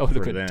sucked. That would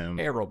have for been them.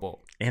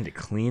 terrible. And to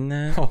clean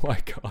that? Oh my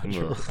god,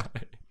 you're Ugh.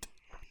 right.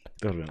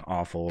 That would have been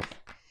awful.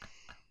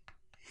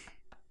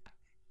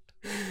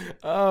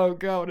 Oh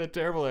god, what a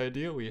terrible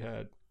idea we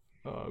had.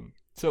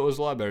 So it was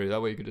a lot better.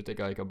 That way you could just take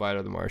like a bite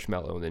of the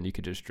marshmallow and then you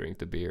could just drink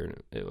the beer,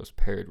 and it was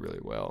paired really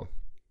well.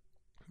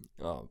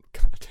 Oh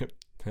god,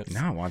 that's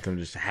Now I want them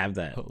just to have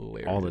that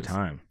hilarious. all the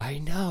time. I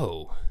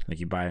know. Like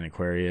you buy an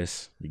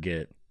Aquarius, you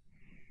get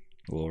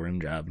a little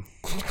rim job.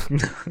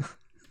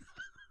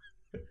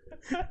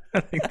 I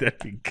think that'd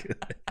be good.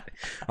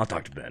 I'll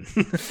talk to Ben.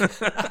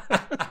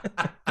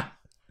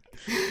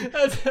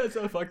 That's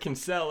a fucking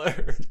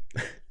seller.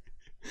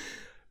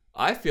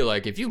 I feel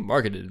like if you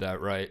marketed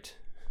that right,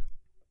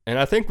 and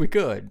I think we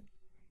could.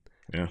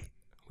 Yeah.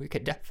 We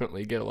could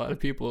definitely get a lot of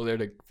people there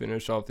to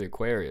finish off the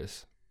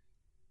Aquarius.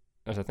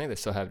 As I think they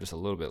still have just a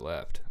little bit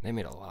left. They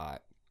made a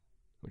lot,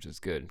 which is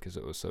good because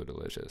it was so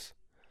delicious.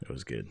 It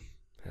was good.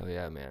 Hell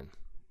yeah, man.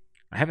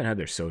 I haven't had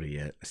their soda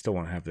yet. I still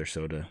want to have their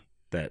soda.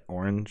 That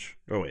orange.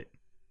 Oh wait,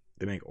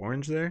 they make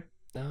orange there?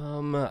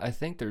 I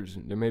think there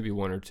may be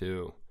one or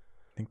two.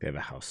 I think they have a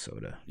house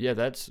soda. Yeah,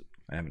 that's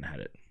I haven't had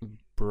it.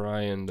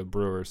 Brian the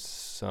brewer's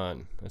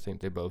son. I think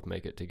they both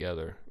make it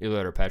together. Either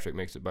that or Patrick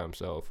makes it by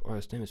himself. Or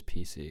his name is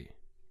PC.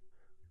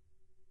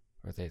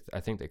 Or I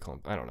think they call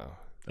him, I don't know.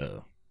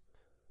 Oh.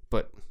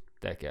 But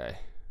that guy,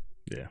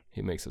 Yeah.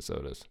 he makes the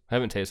sodas. I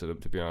haven't tasted them,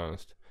 to be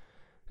honest.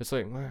 It's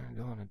like, well,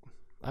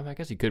 I mean, I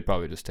guess you could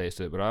probably just taste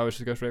it, but I always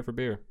just go straight for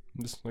beer.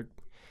 Just like,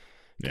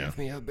 Yeah. give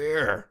me a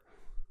beer.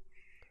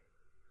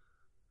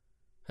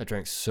 I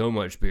drank so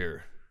much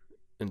beer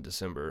in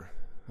December.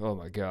 Oh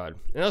my god.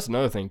 And that's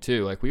another thing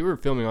too. Like we were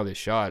filming all these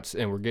shots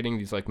and we're getting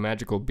these like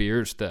magical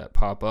beers that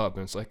pop up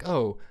and it's like,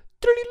 oh,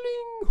 ding,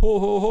 ho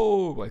ho ho,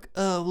 like,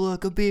 oh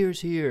look, a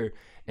beer's here.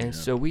 And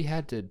so we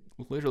had to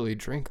literally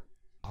drink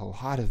a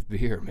lot of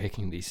beer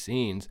making these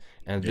scenes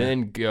and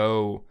then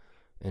go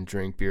and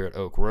drink beer at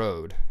Oak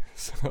Road.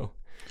 So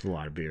It's a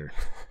lot of beer.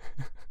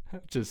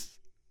 just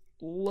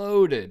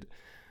loaded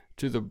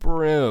to the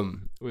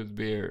brim with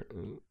beer.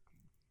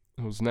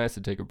 It was nice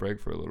to take a break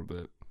for a little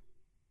bit.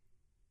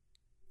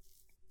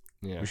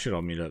 Yeah, We should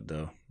all meet up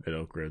though at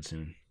Oak Road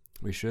soon.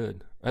 we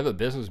should. I have a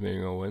business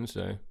meeting on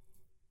Wednesday.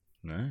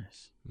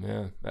 Nice.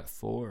 Yeah, at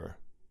 4.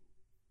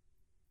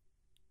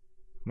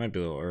 Might be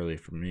a little early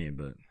for me,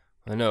 but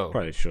I know.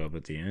 probably show up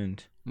at the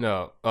end,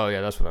 No. Oh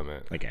yeah, that's what I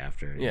meant. like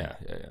after. Yeah.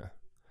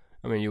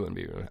 I mean, you wouldn't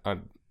be.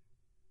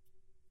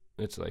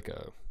 It's like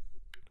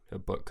a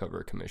book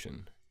cover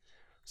commission.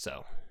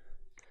 So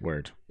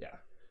Word. yeah,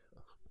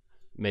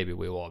 maybe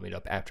we will all meet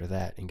up after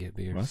that and get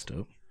beers. Well, that's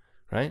dope.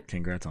 Right?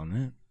 Congrats on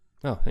that.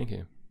 Oh, thank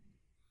you.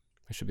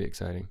 It should be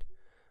exciting.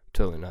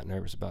 Totally not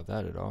nervous about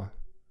that at all.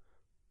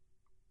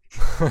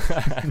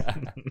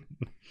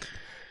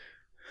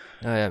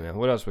 Oh yeah, man.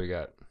 What else we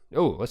got?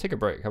 Oh, let's take a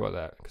break. How about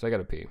that? Because I got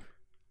to pee.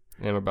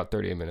 And we're about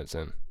 38 minutes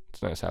in.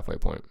 It's a nice halfway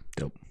point.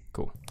 Dope.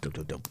 Cool.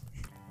 Dope.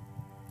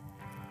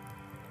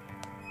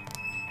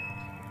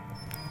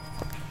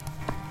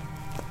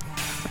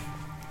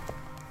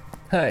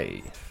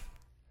 Hi.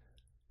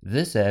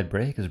 This ad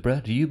break is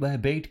brought to you by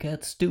Baked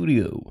Cat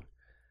Studio.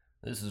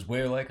 This is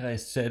where, like I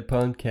said,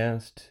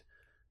 podcast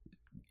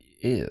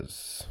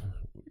is.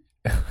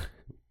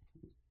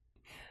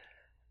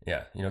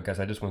 Yeah, guys,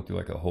 I just went through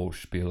like a whole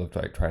spiel of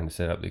like trying to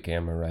set up the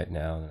camera right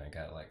now, and I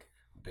got like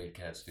Baked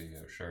Cat Studio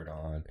shirt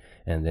on,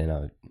 and then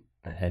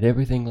I had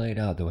everything laid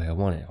out the way I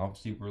want it.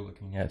 Obviously, we're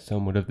looking at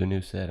somewhat of the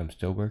new set. I'm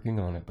still working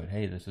on it, but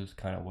hey, this is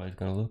kind of what it's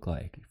going to look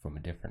like from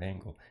a different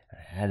angle.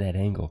 I had that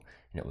angle,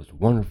 and it was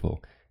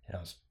wonderful, and I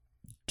was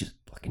just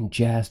fucking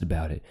jazzed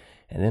about it.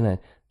 And then I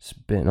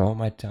spent all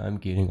my time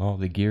getting all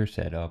the gear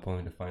set up,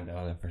 only to find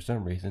out that for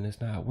some reason it's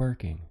not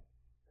working.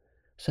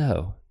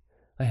 So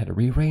I had to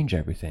rearrange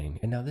everything.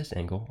 And now this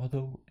angle,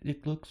 although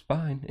it looks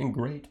fine and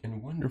great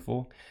and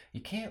wonderful,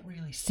 you can't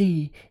really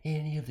see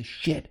any of the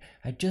shit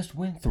I just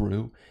went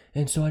through.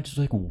 And so I just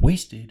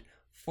wasted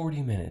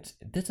 40 minutes.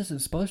 This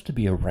isn't supposed to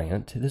be a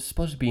rant. This is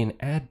supposed to be an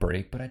ad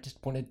break, but I just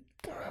wanted...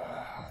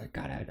 I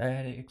had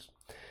to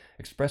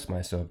express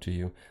myself to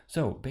you.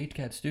 So,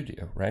 Baitcat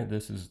Studio, right?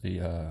 This is the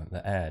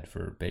ad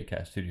for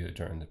Baitcat Studio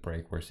during the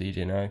break, where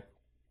CJ and I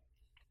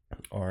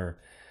are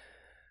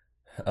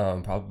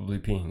probably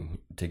peeing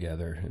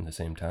together in the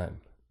same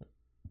time.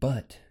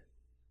 But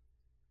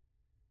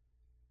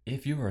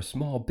if you're a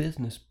small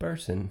business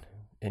person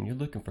and you're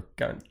looking for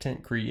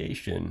content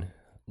creation,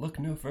 look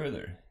no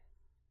further.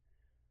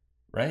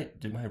 Right?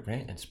 Did my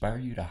rant inspire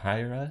you to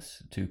hire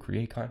us to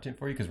create content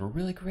for you? Because we're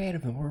really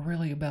creative and we're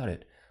really about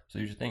it. So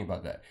you should think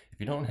about that. If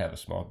you don't have a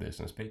small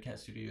business, Baitcat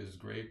Studios is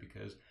great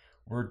because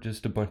we're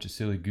just a bunch of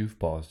silly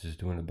goofballs just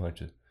doing a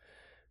bunch of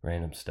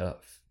random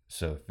stuff.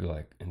 So if you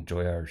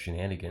enjoy our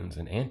shenanigans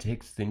and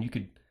antics, then you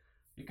can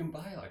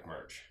buy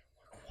merch.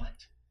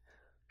 What?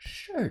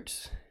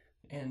 Shirts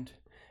and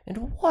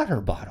water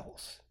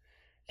bottles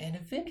and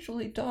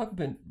eventually dog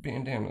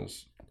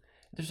bandanas.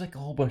 There's a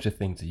whole bunch of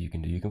things that you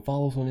can do. You can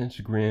follow us on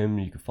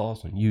Instagram. You can follow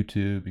us on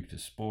YouTube. You can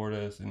just support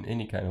us in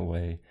any kind of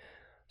way.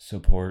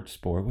 Support,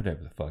 sport,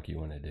 whatever the fuck you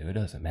want to do. It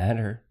doesn't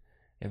matter.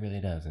 It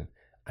really doesn't.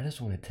 I just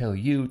want to tell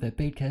you that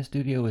Baitcat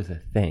Studio is a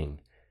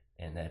thing.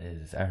 And that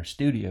is our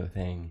studio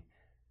thing.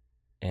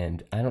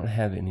 And I don't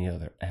have any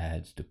other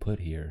ads to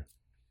put here.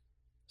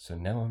 So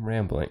now I'm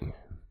rambling.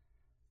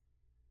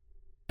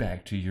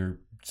 Back to your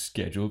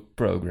scheduled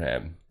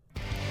program.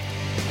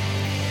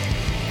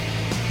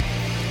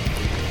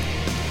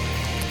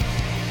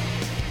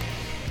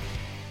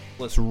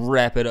 Let's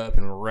wrap it up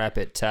and wrap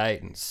it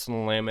tight and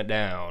slam it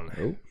down.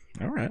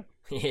 Oh, all right.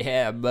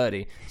 Yeah,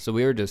 buddy. So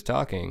we were just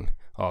talking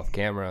off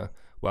camera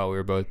while we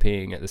were both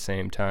peeing at the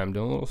same time,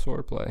 doing a little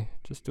swordplay.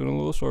 Just doing a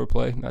little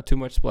swordplay, not too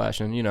much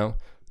splashing, it's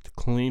a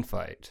clean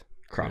fight.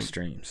 Cross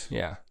streams.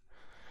 Yeah.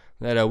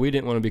 That we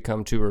didn't want to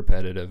become too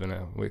repetitive,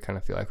 and we kind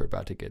of feel like we're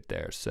about to get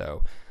there.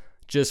 So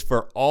just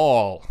for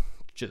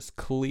just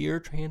clear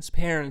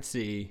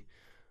transparency,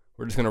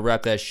 we're just going to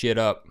wrap that shit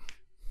up.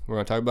 We're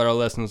going to talk about our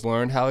lessons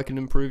learned, how it can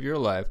improve your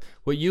life,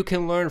 what you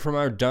can learn from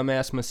our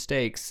dumbass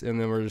mistakes,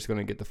 and then we're just going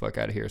to get the fuck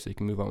out of here so you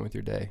can move on with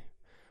your day.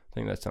 I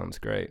think that sounds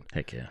great.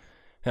 Heck yeah.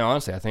 And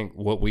honestly, I think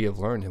what we have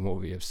learned and what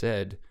we have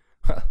said,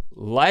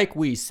 like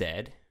we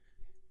said,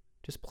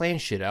 just plan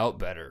shit out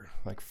better.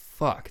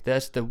 Fuck,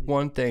 that's the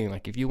one thing.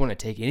 If you want to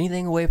take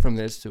anything away from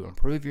this to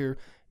improve your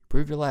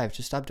life,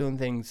 just stop doing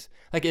things.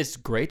 It's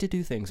great to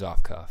do things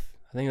off cuff.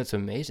 I think that's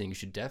amazing. You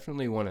should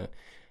definitely want to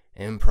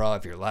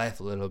improv your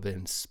life a little bit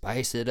and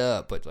spice it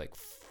up, but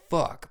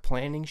fuck,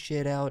 planning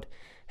shit out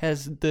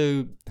has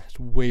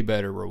way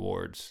better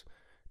rewards,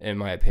 in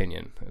my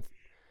opinion.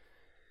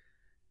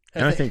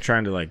 And I think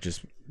trying to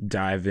just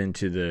dive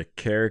into the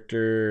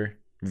character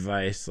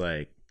vice,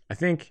 I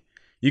think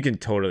you can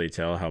totally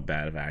tell how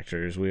bad of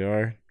actors we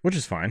are, which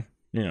is fine.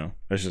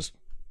 It's just,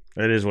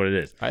 it is what it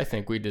is. I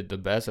think we did the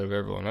best of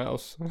everyone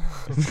else.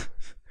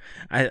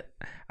 I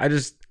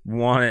just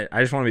want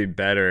to be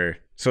better,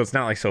 so it's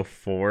not so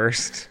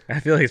forced. I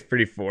feel like it's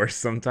pretty forced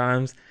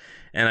sometimes,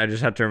 and I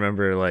just have to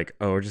remember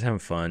we're just having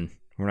fun.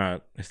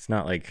 It's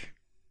not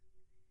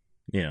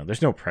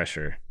there's no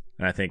pressure.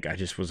 And I think I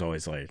just was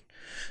always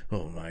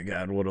oh my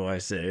God, what do I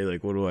say?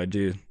 What do I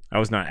do? I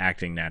was not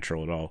acting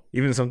natural at all.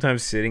 Even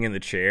sometimes sitting in the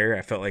chair,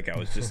 I felt like I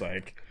was just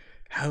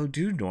how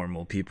do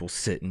normal people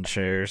sit in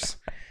chairs?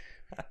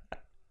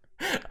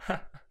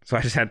 So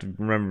I just had to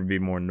remember to be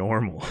more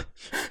normal.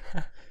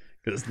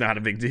 Because it's not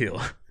a big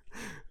deal.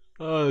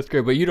 Oh, that's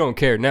great. But you don't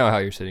care now how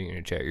you're sitting in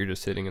your chair. You're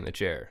just sitting in the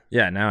chair.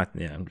 Yeah, now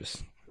I'm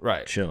just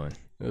chilling.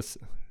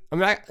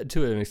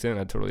 To an extent,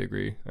 I totally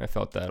agree. I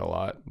felt that a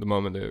lot. The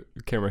moment the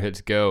camera hits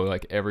go,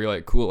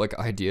 every cool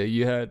idea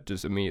you had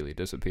just immediately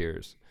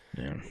disappears.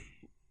 Yeah.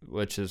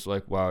 Which is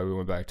why we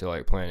went back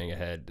to planning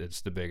ahead.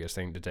 It's the biggest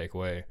thing to take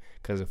away.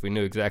 Because if we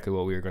knew exactly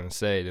what we were going to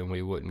say, then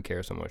we wouldn't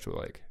care so much. We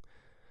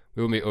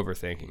wouldn't be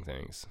overthinking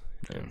things.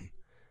 Yeah.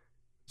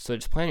 So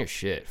just plan your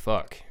shit.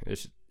 Fuck.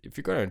 If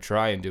you're going to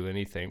try and do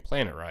anything,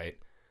 plan it right.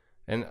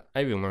 And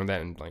I even learned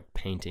that in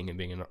painting and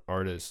being an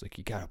artist.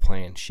 You got to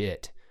plan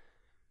shit.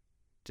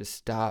 Just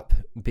stop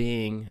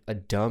being a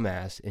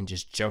dumbass and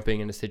just jumping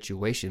into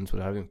situations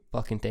without even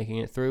fucking thinking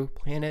it through.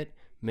 Plan it,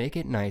 make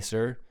it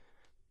nicer,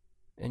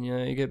 and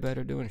you get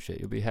better doing shit.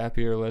 You'll be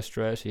happier, less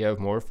stressed, you have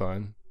more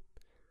fun,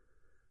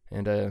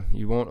 and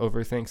you won't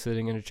overthink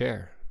sitting in a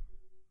chair.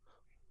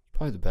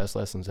 Probably the best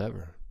lessons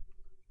ever.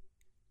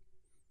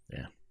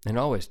 Yeah. And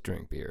always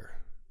drink beer.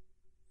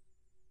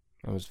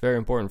 It was very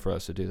important for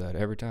us to do that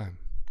every time.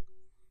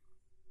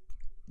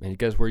 And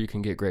guess where you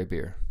can get great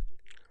beer?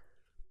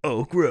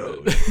 Oak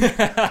Road.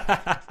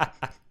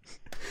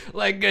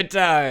 Good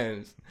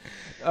times.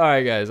 All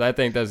right, guys. I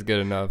think that's good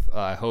enough.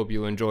 I hope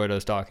you enjoyed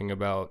us talking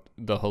about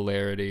the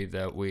hilarity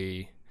that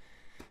we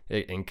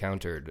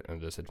encountered in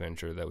this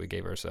adventure that we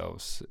gave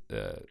ourselves.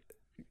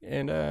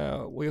 And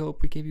we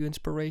hope we gave you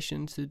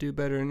inspiration to do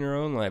better in your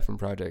own life and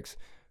projects.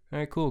 All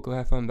right, cool. Go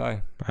have fun.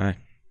 Bye. Bye.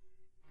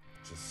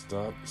 Just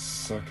stop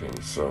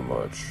sucking so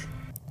much.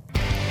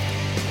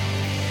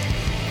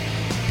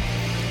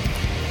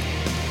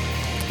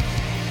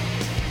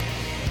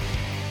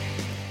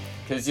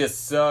 'Cause you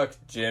suck,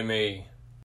 Jimmy.